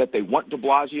cities, that they want de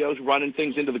Blasio's running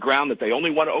things into the ground, that they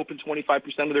only want to open 25%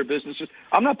 of their businesses.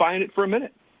 I'm not buying it for a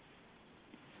minute.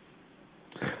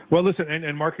 Well, listen,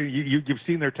 and Mark, you've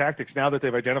seen their tactics now that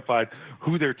they've identified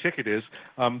who their ticket is.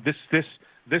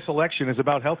 This election is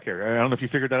about health care. I don't know if you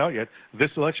figured that out yet. This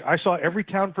election, I saw every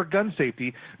town for gun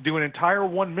safety do an entire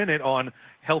 1 minute on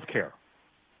health care.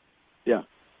 Yeah,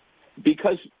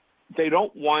 because they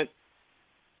don't want,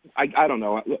 I don't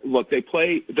know. Look,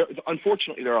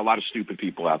 unfortunately, there are a lot of stupid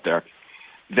people out there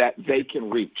that they can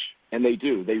reach, and they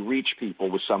do. They reach people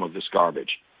with some of this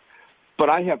garbage. But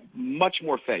I have much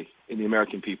more faith in the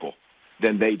American people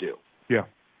than they do. Yeah.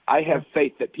 I have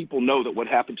faith that people know that what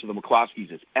happened to the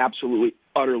McCloskeys is absolutely,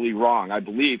 utterly wrong. I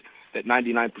believe that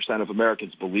 99% of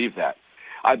Americans believe that.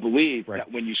 I believe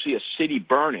that when you see a city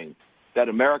burning, that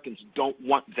Americans don't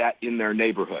want that in their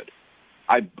neighborhood.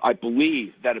 I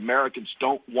believe that Americans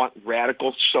don't want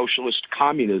radical socialist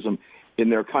communism in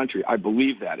their country. I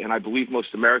believe that, and I believe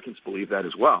most Americans believe that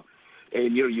as well.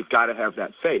 And, you've got to have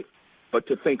that faith. But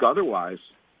to think otherwise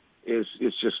is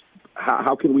just,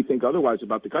 how can we think otherwise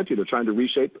about the country? They're trying to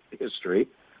reshape history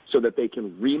so that they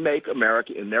can remake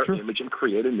America in their image and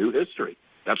create a new history.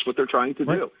 That's what they're trying to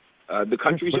do. The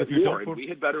country's at war, and we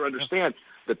had better understand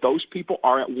that those people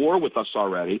are at war with us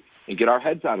already and get our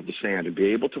heads out of the sand and be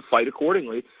able to fight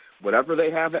accordingly. Whatever they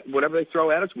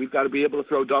throw at us, we've got to be able to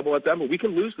throw double at them, or we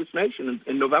can lose this nation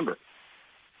in November.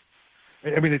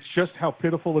 I mean, it's just how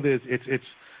pitiful it is. It's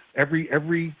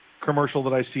every commercial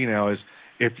that I see now is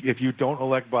if you don't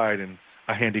elect Biden,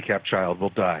 a handicapped child will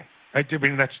die. I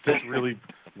mean, that's really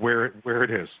where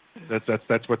it is.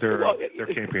 That's what their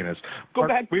campaign is. Go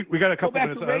Mark, back. We got a couple go back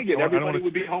minutes. to Reagan. I don't Everybody wanna,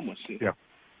 would be homeless. Yeah.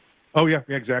 Oh yeah,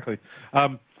 exactly.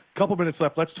 Couple minutes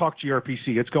left. Let's talk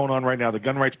GRPC. It's going on right now. The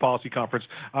Gun Rights Policy Conference.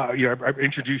 I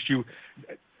introduced you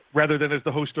rather than as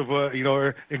the host of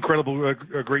an incredible,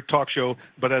 great talk show,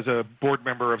 but as a board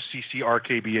member of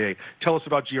CCRKBA. Tell us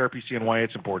about GRPC and why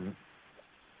it's important.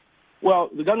 Well,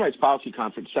 the Gun Rights Policy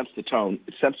Conference sets the tone.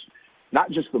 It sets not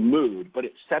just the mood, but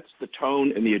it sets the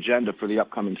tone and the agenda for the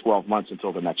upcoming 12 months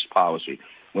until the next policy,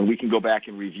 when we can go back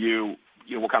and review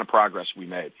what kind of progress we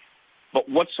made. But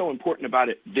what's so important about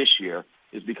it this year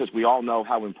is because we all know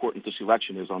how important this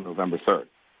election is on November 3rd.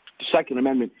 The Second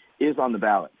Amendment is on the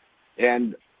ballot.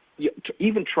 And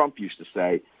even Trump used to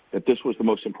say that this was the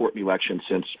most important election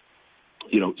since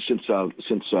Abraham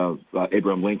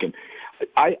Lincoln.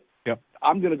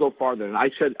 I'm going to go farther. And I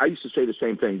used to say the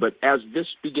same thing. But as this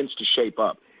begins to shape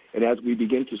up and as we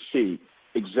begin to see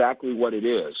exactly what it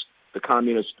is the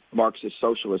communist, Marxist,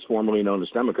 socialists, formerly known as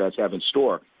Democrats, have in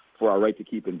store for our right to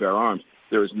keep and bear arms,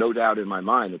 there is no doubt in my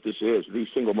mind that this is the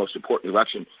single most important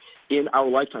election in our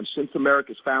lifetime since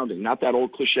America's founding. Not that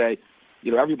old cliche,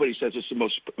 everybody says it's the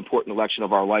most important election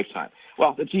of our lifetime.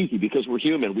 Well, that's easy because we're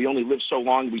human. We only live so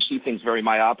long. We see things very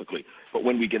myopically. But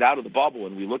when we get out of the bubble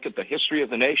and we look at the history of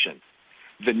the nation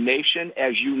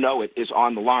as you know it is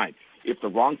on the line. If the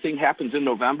wrong thing happens in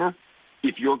November,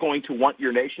 if you're going to want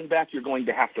your nation back, you're going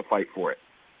to have to fight for it.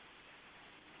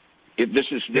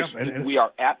 We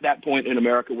are at that point in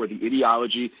America where the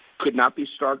ideology could not be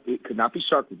stark. It could not be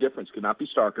stark. The difference could not be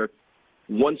starker.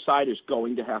 One side is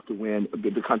going to have to win.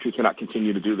 The country cannot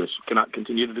continue to do this. Cannot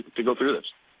continue to go through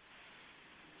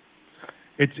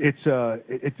this.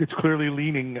 It's clearly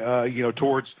leaning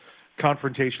towards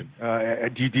confrontation.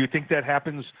 Do you think that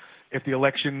happens if the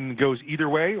election goes either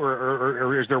way,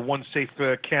 or is there one safe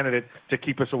candidate to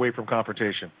keep us away from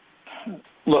confrontation?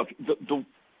 Look,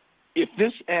 if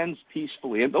this ends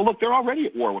peacefully, and look, they're already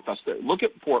at war with us there. Look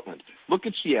at Portland. Look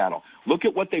at Seattle. Look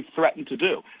at what they've threatened to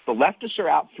do. The leftists are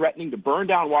out threatening to burn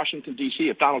down Washington, D.C.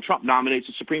 if Donald Trump nominates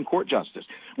a Supreme Court justice,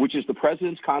 which is the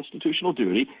president's constitutional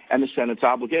duty and the Senate's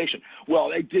obligation. Well,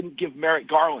 they didn't give Merrick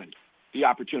Garland the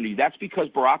opportunity. That's because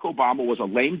Barack Obama was a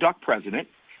lame duck president.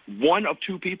 One of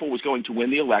two people was going to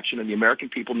win the election, and the American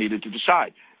people needed to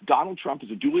decide. Donald Trump is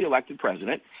a duly elected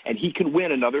president, and he can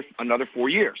win another 4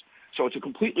 years. So it's a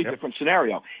completely different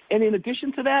scenario. And in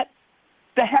addition to that,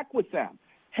 the heck with them.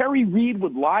 Harry Reid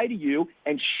would lie to you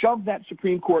and shove that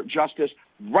Supreme Court justice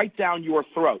right down your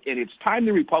throat. And it's time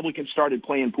the Republicans started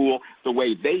playing pool the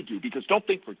way they do, because don't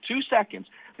think for 2 seconds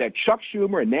that Chuck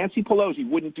Schumer and Nancy Pelosi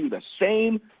wouldn't do the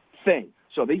same thing.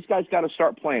 So these guys got to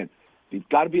start playing. There's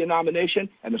got to be a nomination,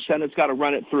 and the Senate's got to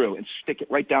run it through and stick it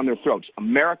right down their throats.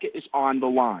 America is on the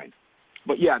line.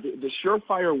 But, yeah, the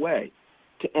surefire way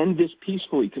to end this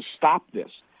peacefully, to stop this,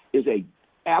 is a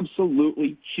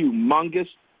absolutely humongous,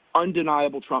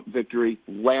 undeniable Trump victory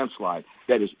landslide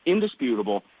that is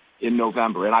indisputable in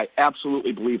November. And I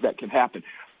absolutely believe that can happen.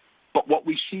 But what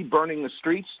we see burning the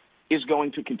streets is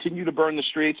going to continue to burn the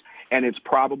streets, and it's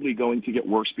probably going to get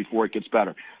worse before it gets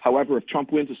better. However, if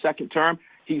Trump wins a second term,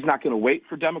 he's not going to wait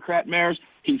for Democrat mayors.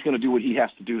 He's going to do what he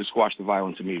has to do to squash the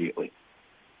violence immediately.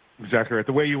 Exactly right.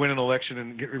 The way you win an election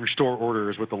and restore order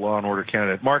is with the law and order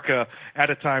candidate. Mark, at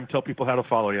a time, tell people how to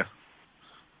follow you.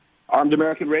 Armed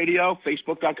American Radio,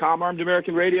 Facebook.com, Armed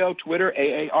American Radio, Twitter,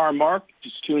 AAR Mark.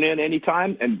 Just tune in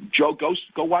anytime. And Joe,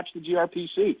 go watch the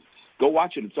GRPC. Go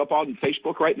watch it. It's up on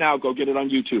Facebook right now. Go get it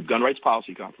on YouTube. Gun Rights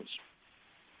Policy Conference.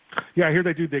 Yeah, I hear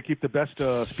they do. They keep the best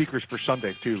speakers for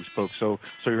Sunday, too, folks. So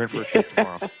you're in for a treat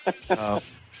tomorrow.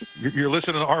 You're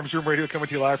listening to Arms Room Radio, coming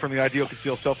to you live from the Ideal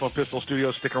Concealed Cell Phone Pistol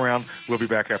Studio. Stick around. We'll be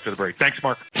back after the break. Thanks,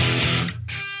 Mark.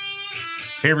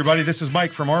 Hey, everybody. This is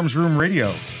Mike from Arms Room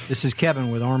Radio. This is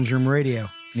Kevin with Arms Room Radio.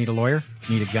 Need a lawyer?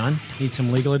 Need a gun? Need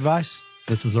some legal advice?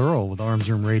 This is Earl with Arms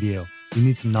Room Radio. You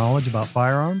need some knowledge about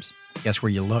firearms? Guess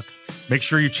where you look. Make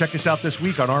sure you check us out this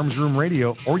week on Arms Room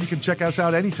Radio, or you can check us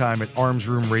out anytime at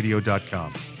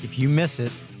armsroomradio.com. If you miss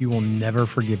it, you will never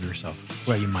forgive yourself.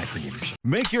 Well, you might forgive yourself.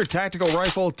 Make your tactical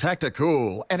rifle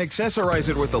tactical and accessorize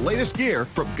it with the latest gear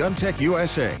from GunTech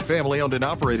USA. Family-owned and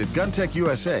operated GunTech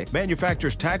USA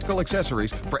manufactures tactical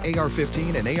accessories for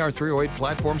AR-15 and AR-308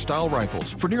 platform-style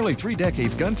rifles. For nearly 3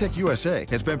 decades, GunTech USA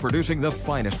has been producing the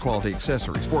finest quality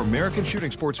accessories for American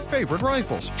shooting sports' favorite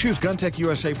rifles. Choose GunTech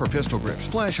USA for pistol grips,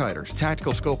 flash hiders, sights,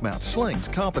 tactical scope mounts, slings,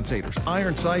 compensators,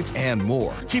 iron sights, and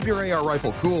more. Keep your AR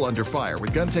rifle cool under fire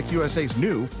with GunTech USA's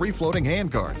new free-floating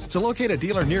handguards. So locate a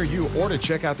dealer near you or to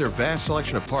check out their vast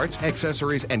selection of parts,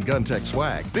 accessories, and GunTech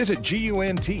swag. Visit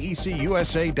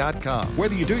GUNTECUSA.com.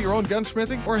 Whether you do your own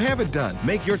gunsmithing or have it done,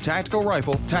 make your tactical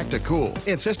rifle Tacticool.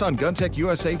 Insist on GunTech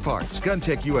USA parts.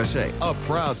 GunTech USA, a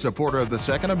proud supporter of the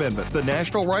Second Amendment, the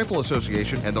National Rifle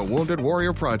Association, and the Wounded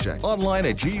Warrior Project. Online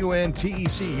at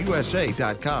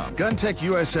GUNTECUSA.com. GunTech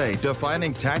USA,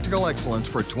 defining tactical excellence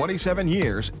for 27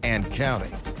 years and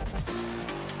counting.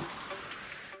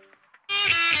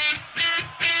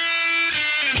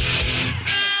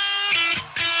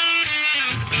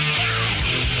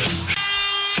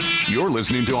 You're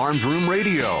listening to Arms Room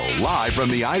Radio, live from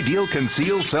the Ideal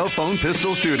Conceal Cell Phone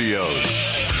Pistol Studios.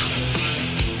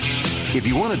 If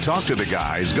you want to talk to the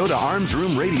guys, go to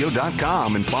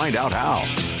armsroomradio.com and find out how.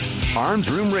 Arms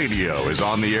Room Radio is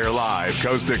on the air live,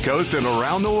 coast to coast and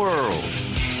around the world.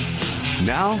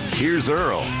 Now, here's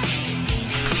Earl.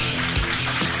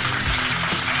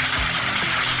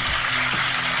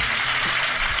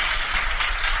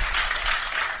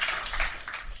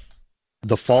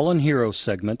 The Fallen Hero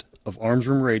segment of Arms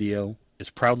Room Radio is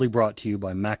proudly brought to you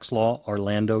by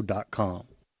MaxLawOrlando.com.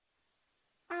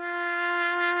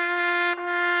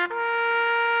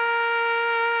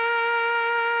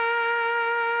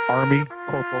 Army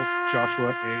Corporal Joshua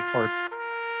A. Hart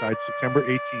died September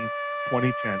 18,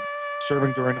 2010,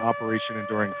 serving during Operation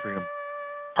Enduring Freedom.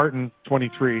 Harton,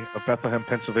 23, of Bethlehem,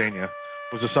 Pennsylvania,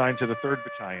 was assigned to the 3rd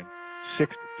Battalion,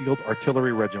 6th Field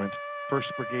Artillery Regiment,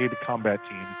 1st Brigade Combat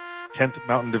Team, 10th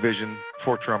Mountain Division,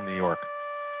 Fort Drum, New York.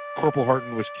 Corporal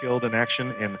Harton was killed in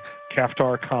action in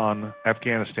Kaftar Khan,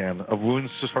 Afghanistan, of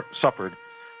wounds suffered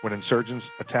when insurgents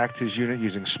attacked his unit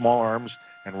using small arms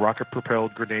and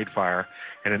rocket-propelled grenade fire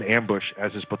in an ambush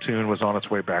as his platoon was on its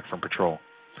way back from patrol.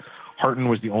 Harton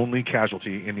was the only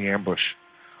casualty in the ambush.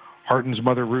 Harton's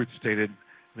mother, Ruth, stated,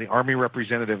 "The Army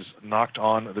representatives knocked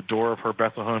on the door of her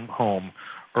Bethlehem home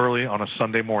early on a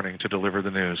Sunday morning to deliver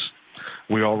the news.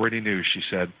 We already knew," she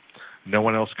said. "No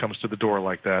one else comes to the door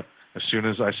like that. As soon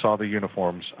as I saw the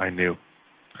uniforms, I knew."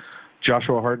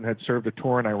 Joshua Harton had served a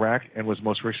tour in Iraq and was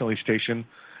most recently stationed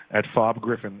at Fob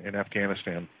Griffin in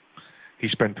Afghanistan. He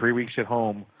spent 3 weeks at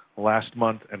home last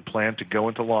month and planned to go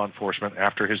into law enforcement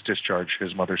after his discharge,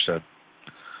 his mother said.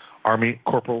 Army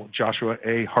Corporal Joshua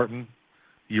A. Harton,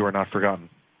 you are not forgotten.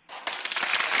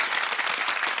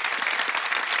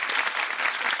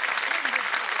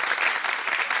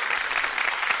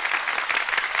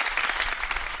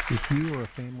 If you or a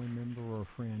family member or a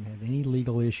friend have any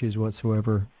legal issues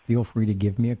whatsoever, feel free to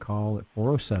give me a call at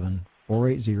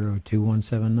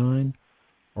 407-480-2179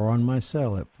 or on my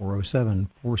cell at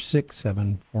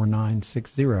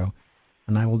 407-467-4960,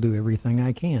 and I will do everything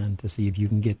I can to see if you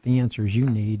can get the answers you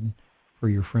need for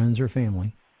your friends or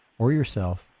family or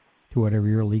yourself to whatever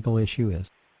your legal issue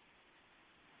is.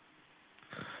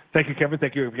 Thank you, Kevin.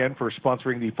 Thank you again for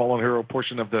sponsoring the Fallen Hero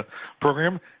portion of the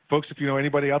program. Folks, if you know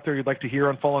anybody out there you'd like to hear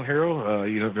on Fallen Hero,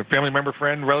 a family member,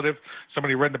 friend, relative,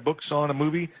 somebody read the books on a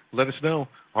movie, let us know.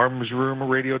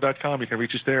 ArmsRoomRadio.com. You can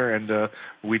reach us there, and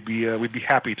we'd be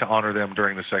happy to honor them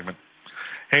during the segment.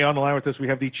 Hey, on the line with us, we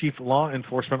have the Chief Law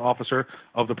Enforcement Officer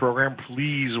of the program.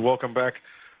 Please welcome back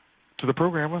to the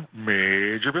program,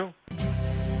 Major Bill.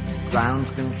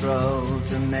 Ground control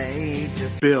to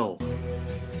Major Bill.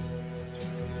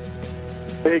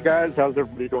 Hey guys, how's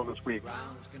everybody doing this week?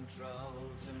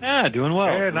 Yeah, doing well.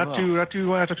 Yeah, doing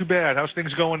not too bad. How's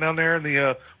things going down there in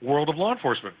the world of law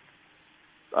enforcement?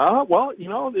 Well,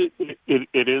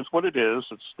 it is what it is.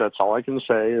 That's all I can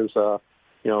say is,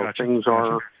 Gotcha. Things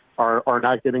are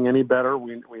not getting any better.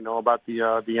 We know about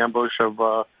the ambush of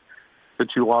the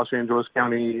 2 Los Angeles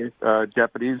County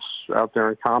deputies out there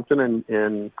in Compton and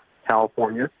in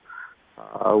California.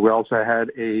 We also had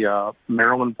a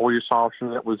Maryland police officer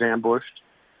that was ambushed,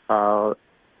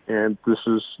 and this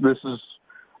is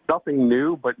nothing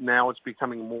new, but now it's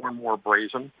becoming more and more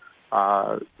brazen.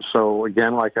 So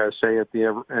again, like I say at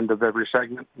the end of every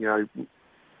segment, you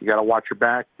got to watch your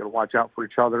back, you got to watch out for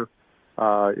each other.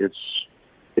 War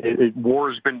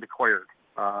has been declared,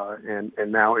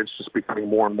 and now it's just becoming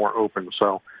more and more open.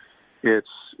 So it's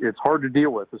hard to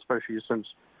deal with, especially since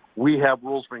we have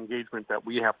rules of engagement that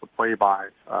we have to play by,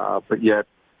 but yet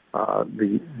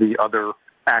the other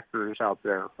actors out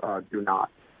there do not.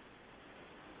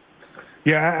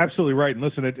 Yeah, absolutely right. And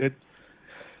listen,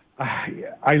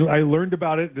 I learned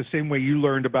about it the same way you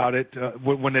learned about it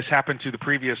when this happened to the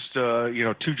previous, 3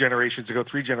 generations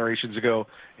ago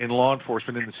in law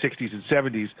enforcement in the 60s and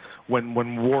 70s when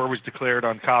war was declared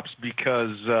on cops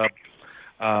because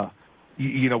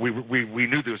we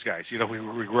knew those guys. We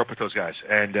grew up with those guys,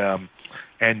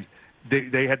 and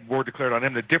they had war declared on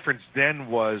him. The difference then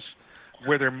was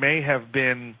where there may have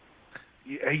been,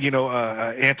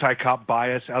 anti-cop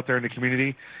bias out there in the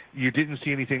community. You didn't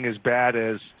see anything as bad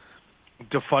as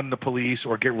defund the police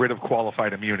or get rid of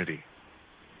qualified immunity.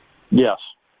 Yes,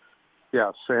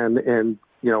 and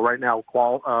right now,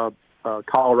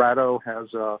 Colorado has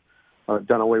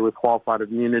done away with qualified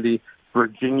immunity.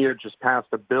 Virginia just passed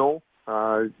a bill.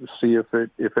 See if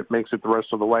it makes it the rest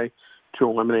of the way to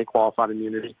eliminate qualified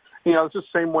immunity. It's the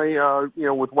same way,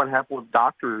 with what happened with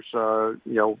doctors,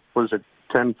 was it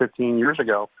 10, 15 years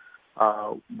ago,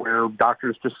 where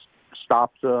doctors just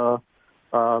stopped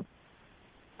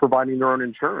providing their own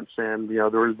insurance. And,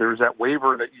 there's that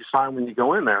waiver that you sign when you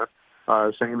go in there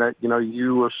saying that,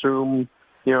 you assume,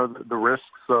 the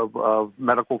risks of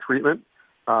medical treatment.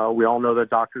 We all know that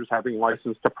doctors having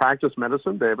license to practice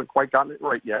medicine, they haven't quite gotten it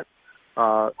right yet.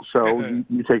 So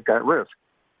you take that risk.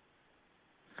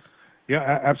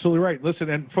 Yeah, absolutely right. Listen,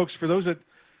 and folks, for those that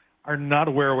are not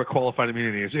aware of what qualified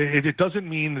immunity is, it doesn't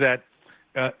mean that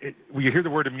when you hear the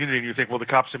word immunity and you think, well, the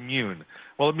cop's immune.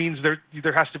 Well, it means there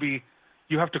has to be,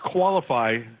 you have to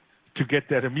qualify to get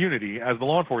that immunity as the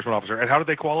law enforcement officer. And how do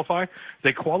they qualify?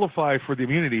 They qualify for the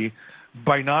immunity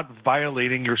by not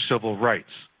violating your civil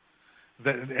rights.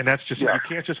 And that's just, you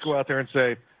can't just go out there and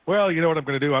say, well, you know what I'm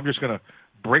going to do? I'm just going to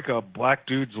break a black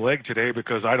dude's leg today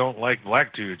because I don't like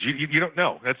black dudes. You don't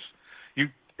know. That's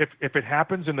if it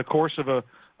happens in the course of a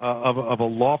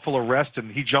lawful arrest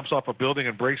and he jumps off a building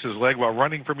and breaks his leg while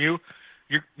running from you,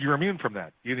 you're immune from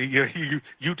that.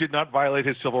 You did not violate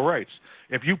his civil rights.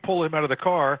 If you pull him out of the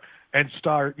car and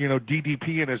start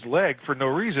DDP in his leg for no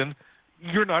reason,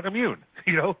 you're not immune.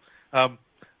 But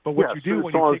what you do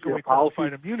when you take away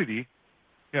qualified immunity,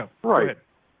 right.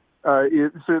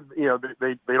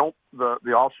 They don't.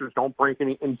 The officers don't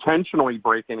intentionally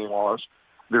break any laws.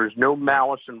 There's no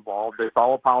malice involved. They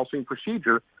follow policy and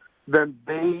procedure. Then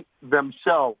they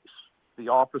themselves, the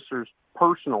officers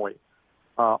personally,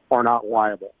 are not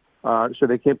liable. So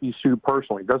they can't be sued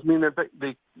personally. Doesn't mean that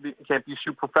they can't be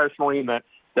sued professionally, and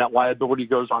that liability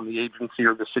goes on the agency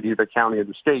or the city or the county or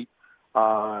the state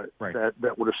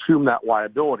that would assume that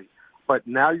liability. But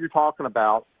now you're talking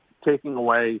about taking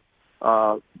away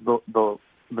the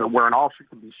where an officer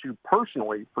can be sued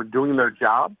personally for doing their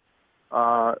job.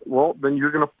 Well, then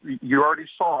you already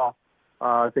saw,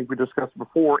 I think we discussed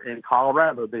before, in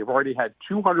Colorado, they've already had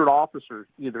 200 officers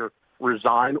either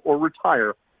resign or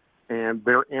retire, and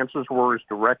their answers were as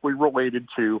directly related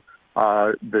to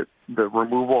the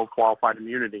removal of qualified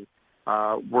immunity.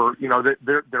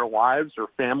 Their lives, their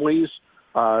families,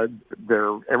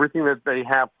 everything that they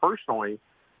have personally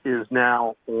is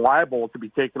now liable to be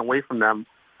taken away from them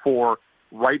for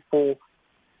rightful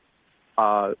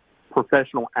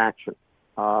professional action.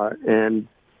 And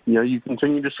you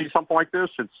continue to see something like this,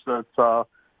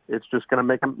 it's just going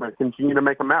to continue to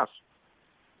make a mess.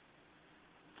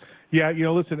 Yeah,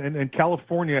 listen, and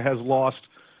California has lost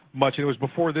much. It was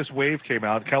before this wave came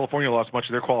out. California lost much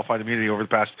of their qualified immunity over the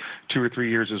past 2 or 3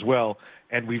 years as well,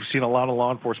 and we've seen a lot of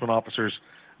law enforcement officers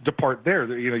depart there.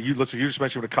 You just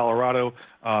mentioned with Colorado.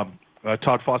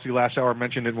 Todd Fossey last hour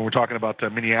mentioned it when we're talking about the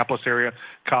Minneapolis area.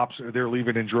 Cops, they're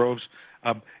leaving in droves.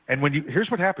 And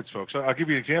here's what happens, folks. I'll give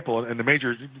you an example, and the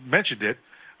major mentioned it.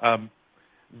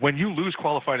 When you lose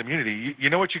qualified immunity, you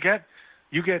know what you get?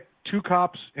 You get 2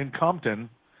 cops in Compton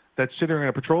that sit in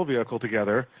a patrol vehicle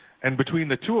together, and between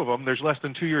the 2 of them, there's less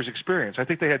than 2 years experience. I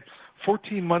think they had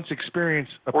 14 months experience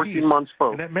apiece. 14 months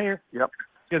both. And that may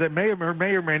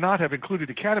or may not have included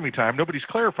academy time. Nobody's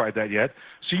clarified that yet.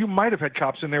 So you might have had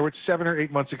cops in there with 7 or 8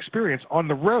 months experience on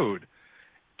the road.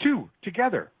 2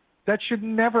 together. That should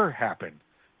never happen.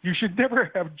 You should never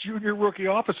have junior rookie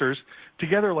officers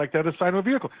together like that assigned to a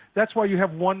vehicle. That's why you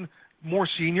have one more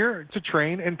senior to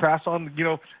train and pass on,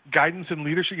 guidance and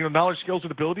leadership, knowledge, skills,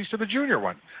 and abilities to the junior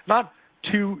one. Not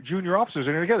 2 junior officers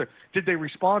in there together. Did they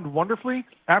respond wonderfully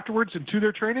afterwards and to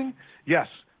their training? Yes.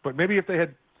 But maybe if they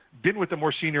had been with a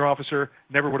more senior officer,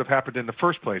 never would have happened in the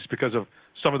first place because of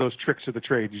some of those tricks of the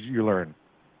trade you learn.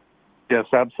 Yes,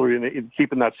 absolutely. And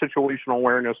keeping that situational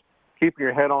awareness, keeping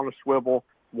your head on a swivel,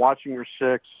 watching your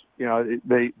six.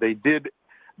 They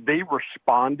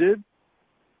responded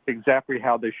exactly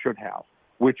how they should have,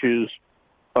 which is,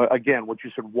 again, what you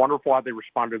said, wonderful how they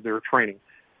responded to their training.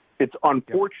 It's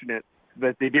unfortunate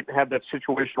that they didn't have that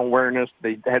situational awareness.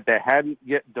 They hadn't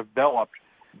yet developed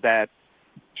that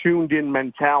tuned-in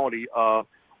mentality of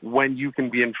when you can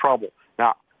be in trouble.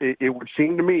 Now, it would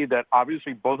seem to me that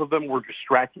obviously both of them were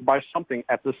distracted by something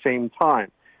at the same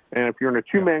time. And if you're in a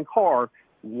two-man car,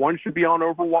 one should be on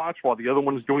Overwatch while the other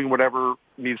one's doing whatever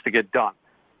needs to get done.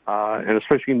 And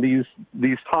especially in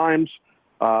these times,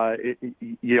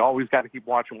 you always got to keep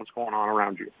watching what's going on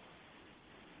around you.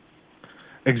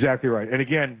 Exactly right. And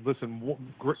again, listen,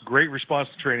 great response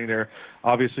to training there.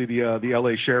 Obviously, the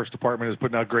LA Sheriff's Department is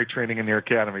putting out great training in their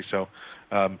academy. So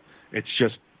it's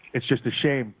just a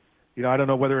shame. You know, I don't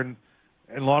know whether in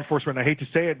law enforcement, I hate to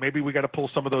say it, maybe we got to pull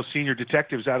some of those senior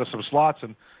detectives out of some slots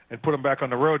and put them back on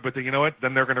the road. But then, you know what?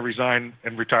 Then they're going to resign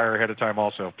and retire ahead of time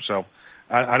also. So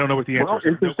I don't know what the answer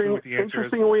is.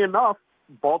 Interestingly enough,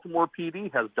 Baltimore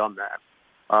PD has done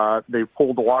that. They've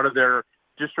pulled a lot of their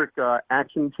district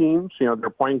action teams, you know, their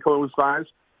plainclothes guys.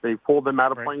 They pulled them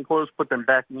out of plainclothes, put them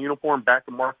back in uniform, back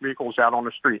in marked vehicles out on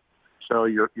the street. So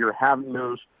you're having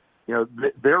those, you know,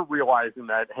 they're realizing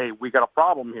that, hey, we got a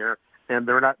problem here, and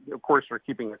they're not, of course, they're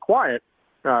keeping it quiet,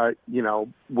 you know,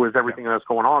 with everything that's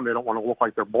going on. They don't want to look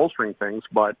like they're bolstering things,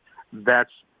 but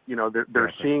that's, you know,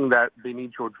 they're seeing that they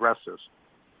need to address this.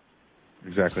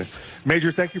 Exactly.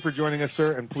 Major, thank you for joining us,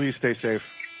 sir, and please stay safe.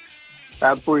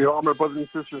 Absolutely. All my brothers and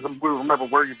sisters, remember,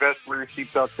 wear your vest, wear your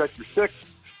seatbelt, check your six.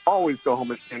 Always go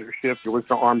home at the end of your shift. You're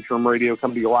listening to Arms Room Radio,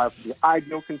 coming to you live from the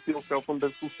Ideal Concealed Cell Phone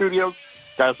Pistol Studios.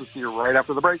 Guys, we'll see you right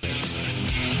after the break.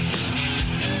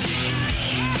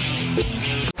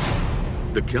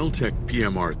 The Kel-Tec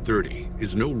PMR-30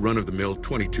 is no run-of-the-mill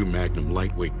 .22 Magnum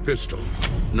lightweight pistol,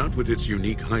 not with its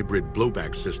unique hybrid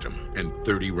blowback system and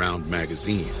 30-round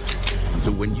magazine.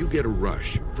 So when you get a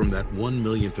rush from that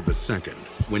 1/1,000,000th of a second,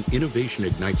 when innovation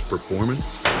ignites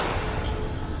performance,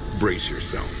 brace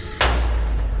yourself.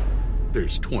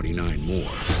 There's 29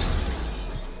 more.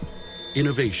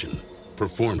 Innovation,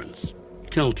 performance,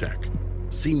 Kel-Tec.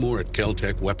 See more at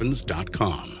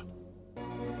keltecweapons.com.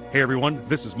 Hey everyone,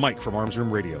 this is Mike from Arms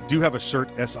Room Radio. Do you have a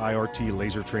CERT SIRT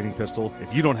laser training pistol?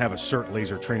 If you don't have a CERT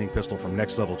laser training pistol from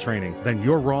Next Level Training, then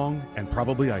you're wrong and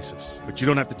probably ISIS. But you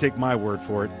don't have to take my word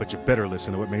for it, but you better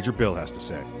listen to what Major Bill has to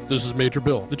say. This is Major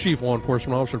Bill, the Chief Law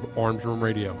Enforcement Officer of Arms Room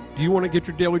Radio. Do you want to get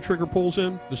your daily trigger pulls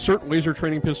in? The CERT laser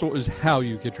training pistol is how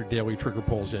you get your daily trigger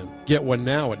pulls in. Get one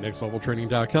now at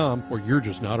nextleveltraining.com, or you're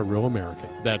just not a real American.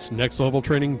 That's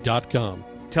nextleveltraining.com.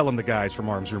 Tell them the guys from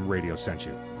Arms Room Radio sent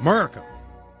you. America!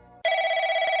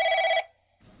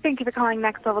 Thank you for calling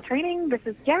Next Level Training. This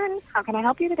is Jen. How can I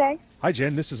help you today? Hi,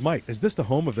 Jen. This is Mike. Is this the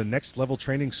home of the Next Level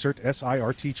Training CERT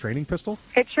SIRT training pistol?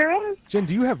 It sure is. Jen,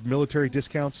 do you have military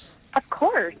discounts? Of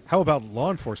course. How about law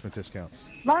enforcement discounts?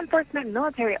 Law enforcement and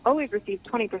military always receive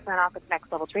 20% off with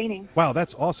Next Level Training. Wow,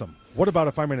 that's awesome. What about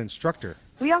if I'm an instructor?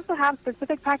 We also have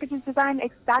specific packages designed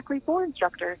exactly for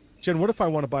instructors. Jen, what if I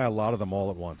want to buy a lot of them all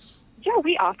at once? Yeah,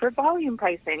 we offer volume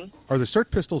pricing. Are the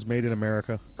CERT pistols made in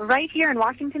America? Right here in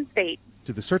Washington State.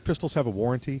 Do the CERT pistols have a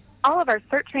warranty? All of our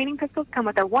CERT training pistols come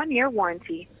with a 1-year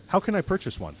warranty. How can I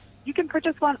purchase one? You can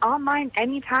purchase one online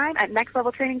anytime at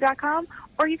nextleveltraining.com,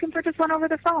 or you can purchase one over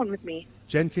the phone with me.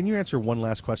 Jen, can you answer one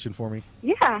last question for me?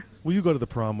 Yeah. Will you go to the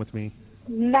prom with me?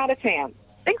 Not a chance.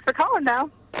 Thanks for calling,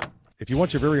 though. If you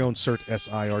want your very own CERT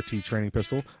SIRT training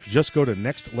pistol, just go to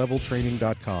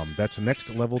nextleveltraining.com. That's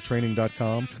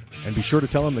nextleveltraining.com. And be sure to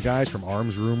tell them the guys from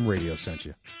Arms Room Radio sent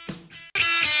you.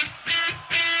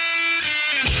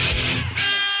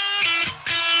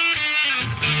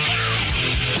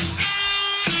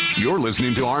 You're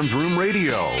listening to Arms Room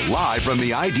Radio, live from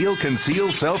the Ideal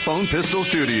Concealed Cell Phone Pistol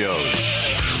Studios.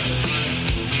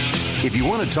 If you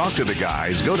want to talk to the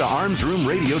guys, go to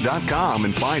armsroomradio.com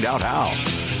and find out how.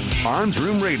 Arms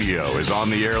Room Radio is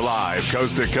on the air live,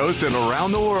 coast to coast and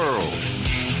around the world.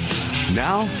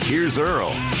 Now, here's Earl.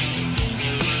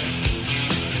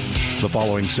 The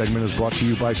following segment is brought to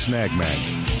you by Snag Mag.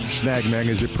 Snag Mag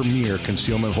is the premier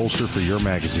concealment holster for your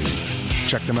magazine.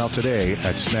 Check them out today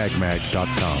at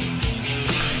snagmag.com.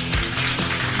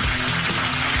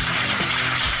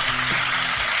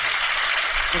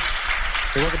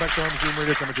 Hey, welcome back to Arms Room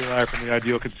Radio, coming to you live from the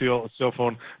Ideal Concealed Cell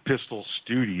Phone Pistol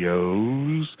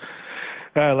Studios.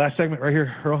 Last segment right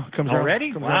here, Earl. Comes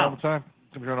already? Around Wow. all the time.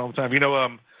 Comes around all the time. You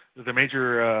know, the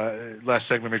Major, last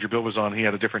segment Major Bill was on, he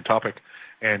had a different topic,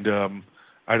 and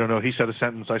I don't know, he said a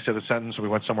sentence, I said a sentence, and we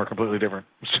went somewhere completely different.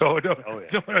 So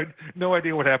no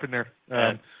idea what happened there.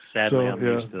 Sadly, I'm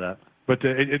used to that. But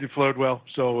it flowed well,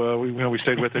 so we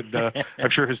stayed with it. I'm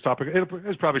sure his topic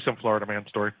is probably some Florida man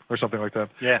story or something like that.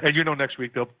 Yeah. And next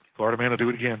week Florida man will do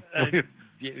it again.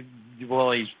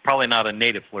 Well, he's probably not a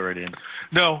native Floridian.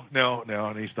 No,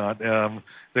 and he's not.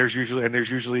 There's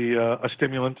usually a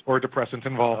stimulant or a depressant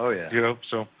involved. Oh yeah.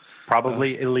 So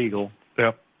probably illegal.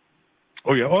 Yeah.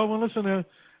 Oh yeah. Oh well, listen,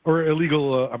 or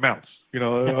illegal amounts.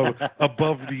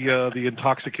 Above the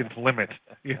intoxicant limit.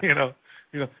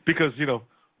 Because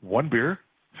one beer,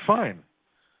 fine.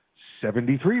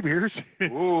 73 beers.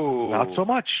 Ooh. Not so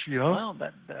much, Well,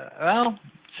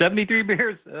 73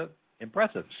 beers,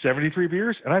 impressive. 73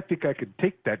 beers, and I think I could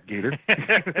take that gator.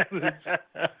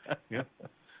 Yeah,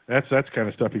 that's kind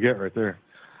of stuff you get right there.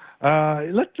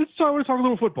 Let's talk a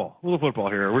little football. A little football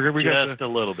here. We Just a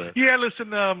little bit. Yeah,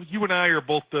 listen, you and I are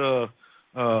both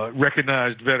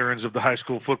recognized veterans of the high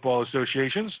school football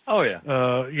associations. Oh yeah.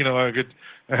 We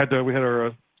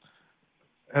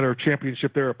had our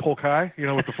championship there at Polk High.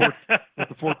 With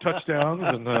the four touchdowns,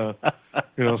 and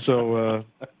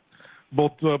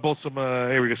both some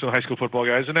we got some high school football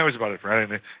guys, and that was about it for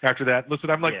anything. After that, listen,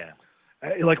 I'm like. Yeah.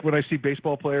 Like when I see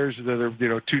baseball players that are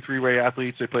 2-3-way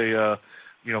athletes, they play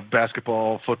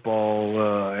basketball,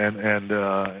 football,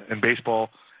 and baseball,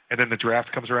 and then the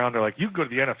draft comes around. They're like, you can go to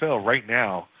the NFL right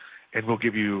now, and we'll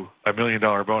give you $1 million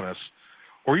bonus,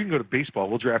 or you can go to baseball.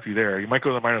 We'll draft you there. You might go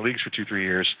to the minor leagues for 2-3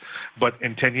 years, but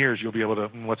in 10 years you'll be able to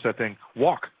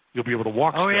walk. You'll be able to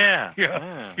walk. Oh still.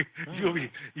 yeah.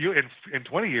 You'll in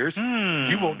 20 years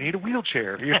you won't need a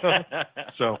wheelchair.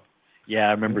 So yeah,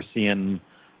 I remember seeing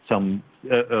some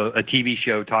a TV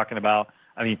show talking about.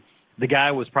 I mean, the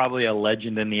guy was probably a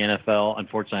legend in the NFL.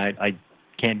 Unfortunately, I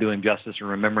can't do him justice in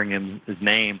remembering his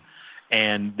name.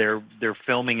 And they're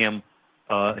filming him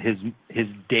his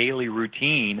daily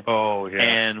routine. Oh yeah.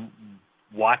 And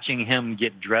watching him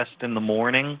get dressed in the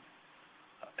morning,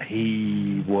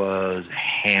 he was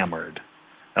hammered.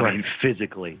 I mean,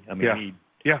 physically. I mean,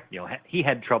 he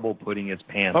had trouble putting his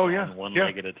pants on one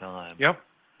leg at a time. Yep.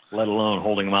 Let alone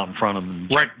holding them out in front of him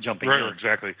and jumping in. Right,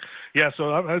 exactly. Yeah,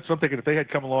 so I'm thinking if they had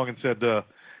come along and said,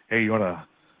 hey, you want a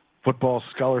football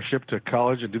scholarship to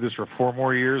college and do this for 4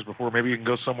 more years before maybe you can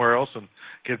go somewhere else and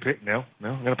get picked? No,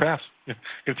 I'm going to pass. I'm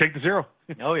going to take the 0.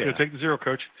 Oh, yeah. Going to take the 0,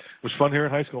 Coach. It was fun here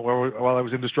in high school while I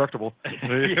was indestructible.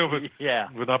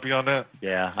 But not beyond that.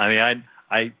 Yeah, I mean,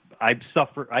 I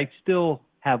suffer. I still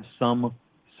have some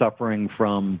suffering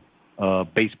from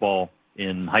baseball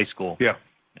in high school. Yeah.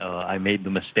 I made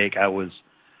the mistake.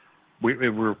 We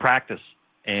were practice,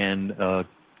 and a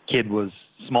kid was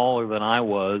smaller than I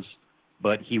was,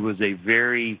 but he was a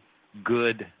very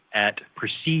good at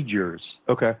procedures.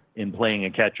 Okay. In playing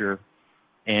a catcher,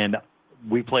 and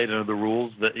we played under the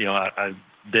rules that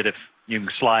that if you can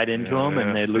slide into them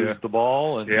and they lose the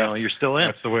ball, and you're still in.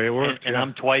 That's the way it works. And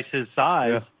I'm twice his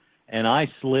size, and I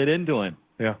slid into him.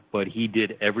 Yeah. But he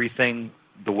did everything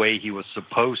the way he was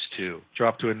supposed to.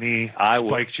 Dropped to a knee,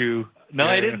 spiked you. No,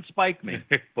 he didn't spike me,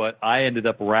 but I ended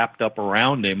up wrapped up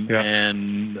around him,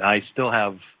 and I still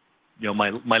have,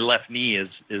 my left knee is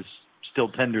still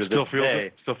tender this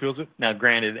day. Still feels it? Now,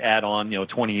 granted, add on,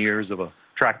 20 years of a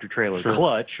tractor-trailer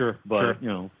clutch. Sure. But,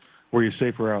 Were you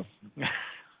safe or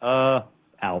out?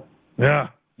 Out. Yeah.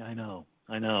 I know.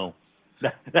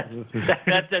 That's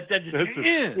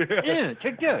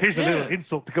check that. Here's a little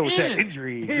insult to go with that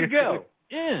injury. Here you go.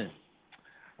 Yeah.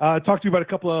 Talk to you about a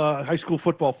couple of high school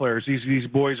football players. These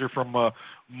boys are from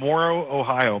Morrow,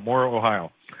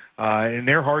 Ohio. In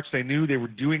their hearts, they knew they were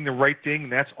doing the right thing,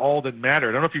 and that's all that mattered.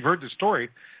 I don't know if you've heard this story.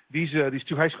 These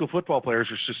 2 high school football players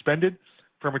were suspended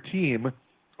from a team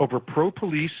over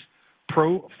pro-police,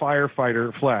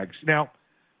 pro-firefighter flags. Now,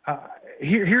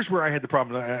 here's where I had the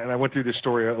problem, and I went through this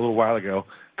story a little while ago.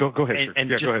 Go ahead, sir. And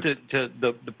go just ahead.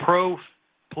 The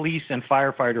pro-police and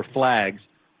firefighter flags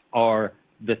are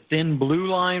the thin blue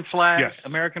line flag,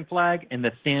 American flag, and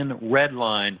the thin red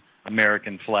line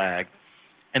American flag.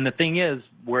 And the thing is,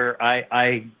 where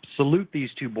I salute these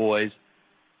 2 boys,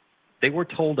 they were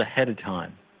told ahead of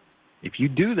time, if you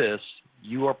do this,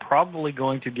 you are probably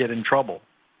going to get in trouble.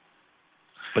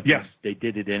 But they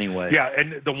did it anyway. Yeah,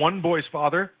 and the one boy's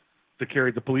father that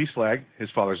carried the police flag,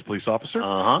 his father's a police officer.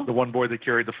 Uh-huh. The one boy that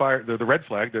carried the red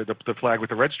flag, the flag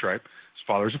with the red stripe, his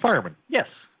father's a fireman. Yes.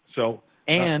 So.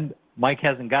 And Mike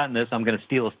hasn't gotten this. I'm going to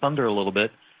steal his thunder a little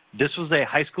bit. This was a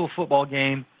high school football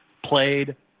game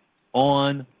played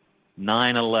on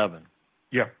 9/11.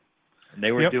 Yeah. And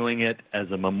they were doing it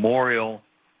as a memorial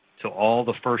to all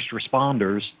the first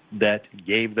responders that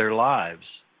gave their lives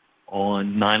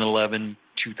on 9/11,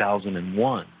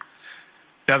 2001.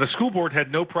 Now, the school board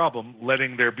had no problem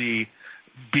letting there be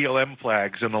BLM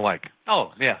flags and the like.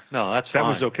 Oh, yeah. No, that fine. That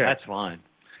was okay. That's fine.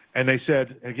 And they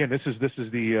said, again, this is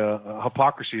the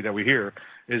hypocrisy that we hear,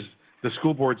 is the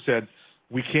school board said,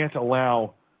 we can't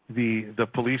allow the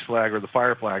police flag or the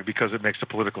fire flag because it makes a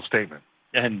political statement.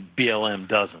 And BLM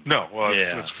doesn't. No, well,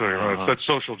 it's clear. That's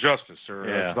social justice, or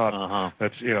it's not.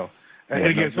 That's And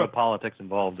again, it's about politics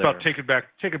involved there. About taking back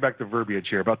the verbiage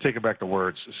here, about taking back the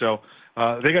words. So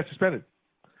they got suspended.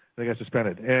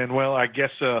 And well, I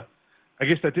guess that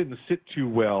didn't sit too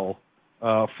well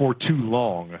for too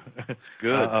long.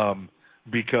 Good.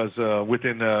 because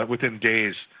within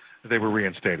days they were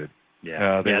reinstated.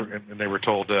 Yeah. They were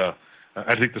told.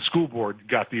 I think the school board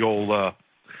got the old.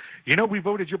 We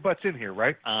voted your butts in here,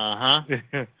 right?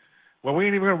 Uh-huh. Well, we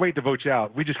ain't even going to wait to vote you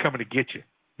out. We just coming to get you.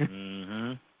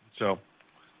 Mm-hmm. So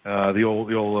the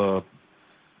old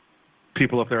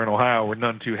people up there in Ohio were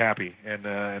none too happy, and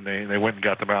they went and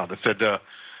got them out. They said,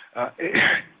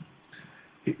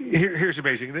 "Here's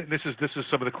amazing. This is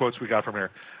some of the quotes we got from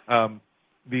here. From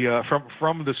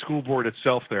the school board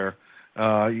itself there."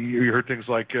 You heard things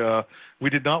like, "We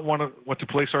did not want to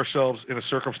place ourselves in a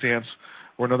circumstance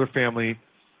where another family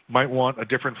might want a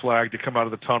different flag to come out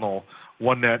of the tunnel,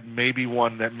 one that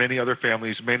many other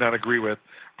families may not agree with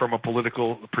from a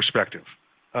political perspective."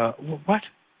 What?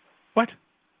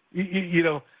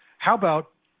 How about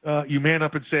you man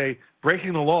up and say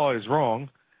breaking the law is wrong,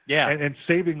 and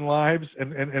saving lives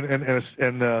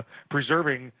and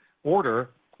preserving order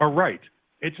are right.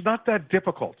 It's not that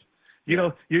difficult.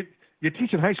 You're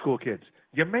teaching high school kids.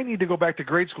 You may need to go back to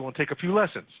grade school and take a few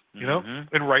lessons,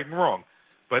 in right and wrong.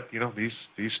 But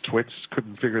these twits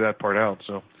couldn't figure that part out.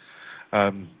 So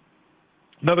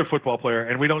another football player,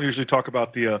 and we don't usually talk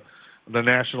about the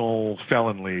National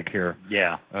Felon League here.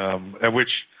 Yeah. At which,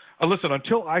 listen,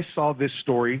 until I saw this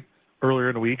story earlier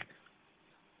in the week,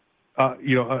 a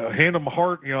hand on my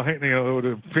heart,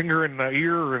 the finger in the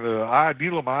ear or the eye,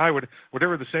 needle in my eye,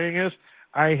 whatever the saying is,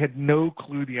 I had no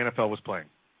clue the NFL was playing.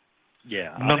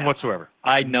 Yeah. None whatsoever.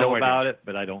 I know about it,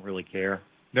 but I don't really care.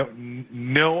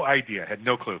 No idea. Had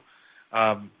no clue.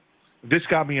 This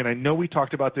got me, and I know we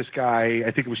talked about this guy,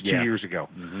 I think it was 2 years ago.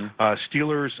 Mm-hmm.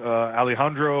 Steelers,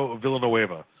 Alejandro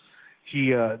Villanueva.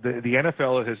 The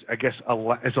NFL has, I guess,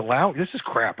 is allowing, this is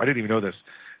crap, I didn't even know this,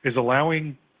 is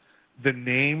allowing the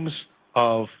names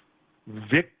of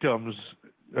victims,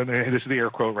 and this is the air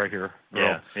quote right here.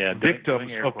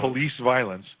 Victims of police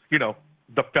violence,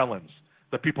 the felons,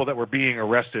 the people that were being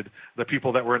arrested, the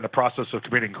people that were in the process of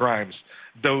committing crimes,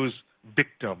 those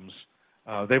victims.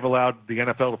 They've allowed the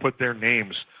NFL to put their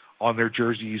names on their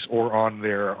jerseys or on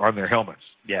their helmets.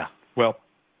 Yeah. Well,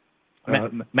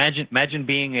 imagine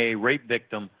being a rape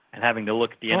victim and having to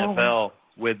look at the NFL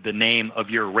with the name of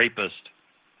your rapist,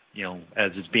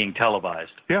 as it's being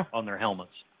televised on their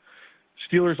helmets.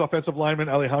 Steelers offensive lineman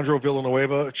Alejandro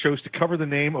Villanueva chose to cover the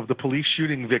name of the police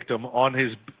shooting victim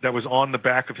that was on the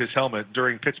back of his helmet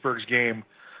during Pittsburgh's game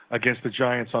against the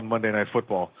Giants on Monday Night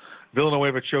Football.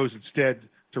 Villanueva chose instead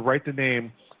to write the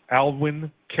name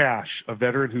Alwyn Cash, a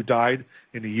veteran who died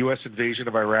in the U.S. invasion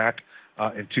of Iraq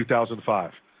in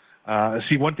 2005.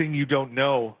 See, one thing you don't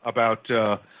know about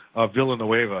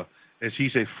Villanueva is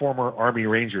he's a former Army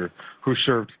Ranger who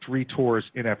served 3 tours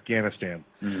in Afghanistan.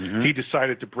 Mm-hmm. He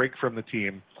decided to break from the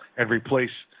team and replace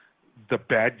the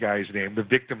bad guy's name, the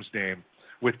victim's name,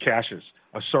 with Cash's,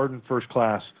 a sergeant first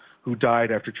class who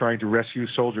died after trying to rescue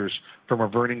soldiers from a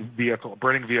burning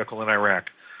vehicle in Iraq.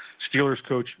 Steelers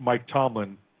coach Mike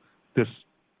Tomlin,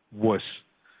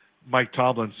 Mike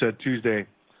Tomlin said Tuesday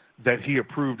that he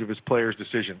approved of his players'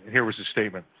 decision. And here was his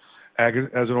statement. As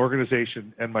an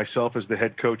organization and myself as the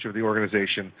head coach of the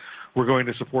organization, we're going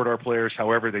to support our players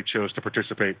however they chose to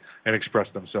participate and express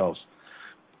themselves,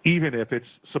 even if it's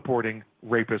supporting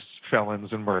rapists,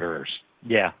 felons, and murderers.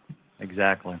 Yeah,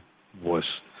 exactly. Wuss.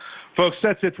 Folks,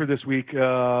 that's it for this week.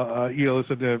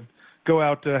 Listen, go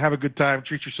out, have a good time,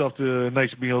 treat yourself to a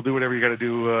nice meal, do whatever you got to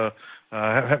do.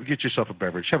 Get yourself a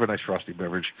beverage. Have a nice frosty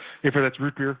beverage. If that's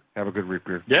root beer, have a good root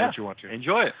beer. Yeah, what you want to.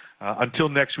 Enjoy it. Until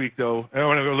next week, though,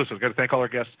 listen, I've got to thank all our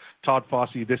guests. Todd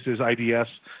Fossey, this is IDS.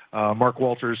 Mark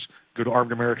Walters, go to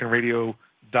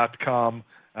ArmedAmericanRadio.com.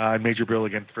 And Major Bill,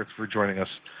 again, for joining us.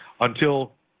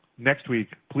 Until next week,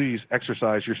 please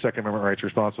exercise your Second Amendment rights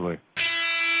responsibly.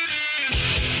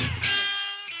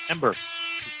 Remember,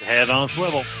 keep the head on a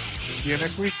swivel. See you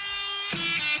next week.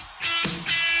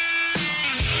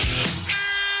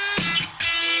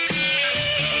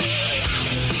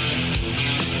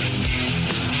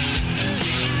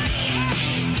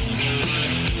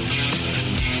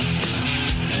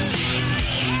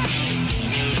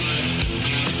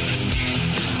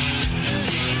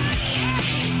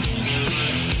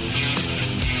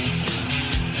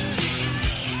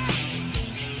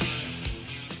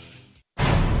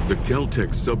 The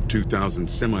Kel-Tec Sub 2000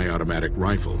 semi-automatic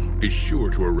rifle is sure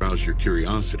to arouse your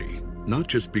curiosity, not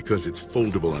just because it's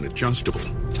foldable and adjustable,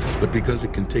 but because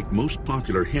it can take most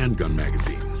popular handgun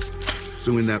magazines.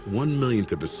 So in that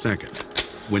 1/1,000,000th of a second,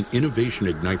 when innovation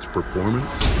ignites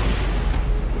performance,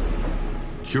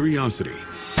 curiosity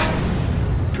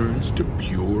turns to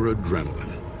pure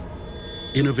adrenaline.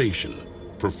 Innovation,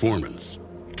 performance,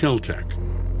 Kel-Tec.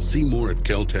 See more at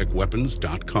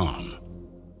keltecweapons.com.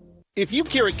 If you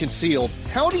carry concealed,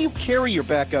 how do you carry your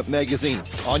backup magazine?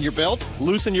 On your belt?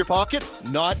 Loose in your pocket?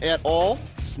 Not at all?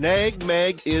 Snag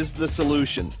Mag is the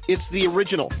solution. It's the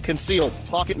original concealed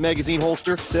pocket magazine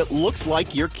holster that looks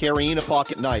like you're carrying a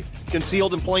pocket knife.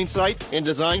 Concealed in plain sight and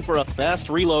designed for a fast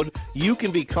reload, you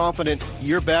can be confident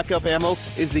your backup ammo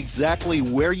is exactly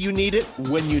where you need it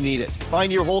when you need it.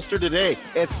 Find your holster today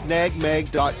at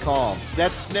snagmag.com.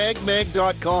 That's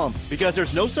snagmag.com, because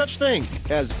there's no such thing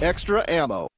as extra ammo.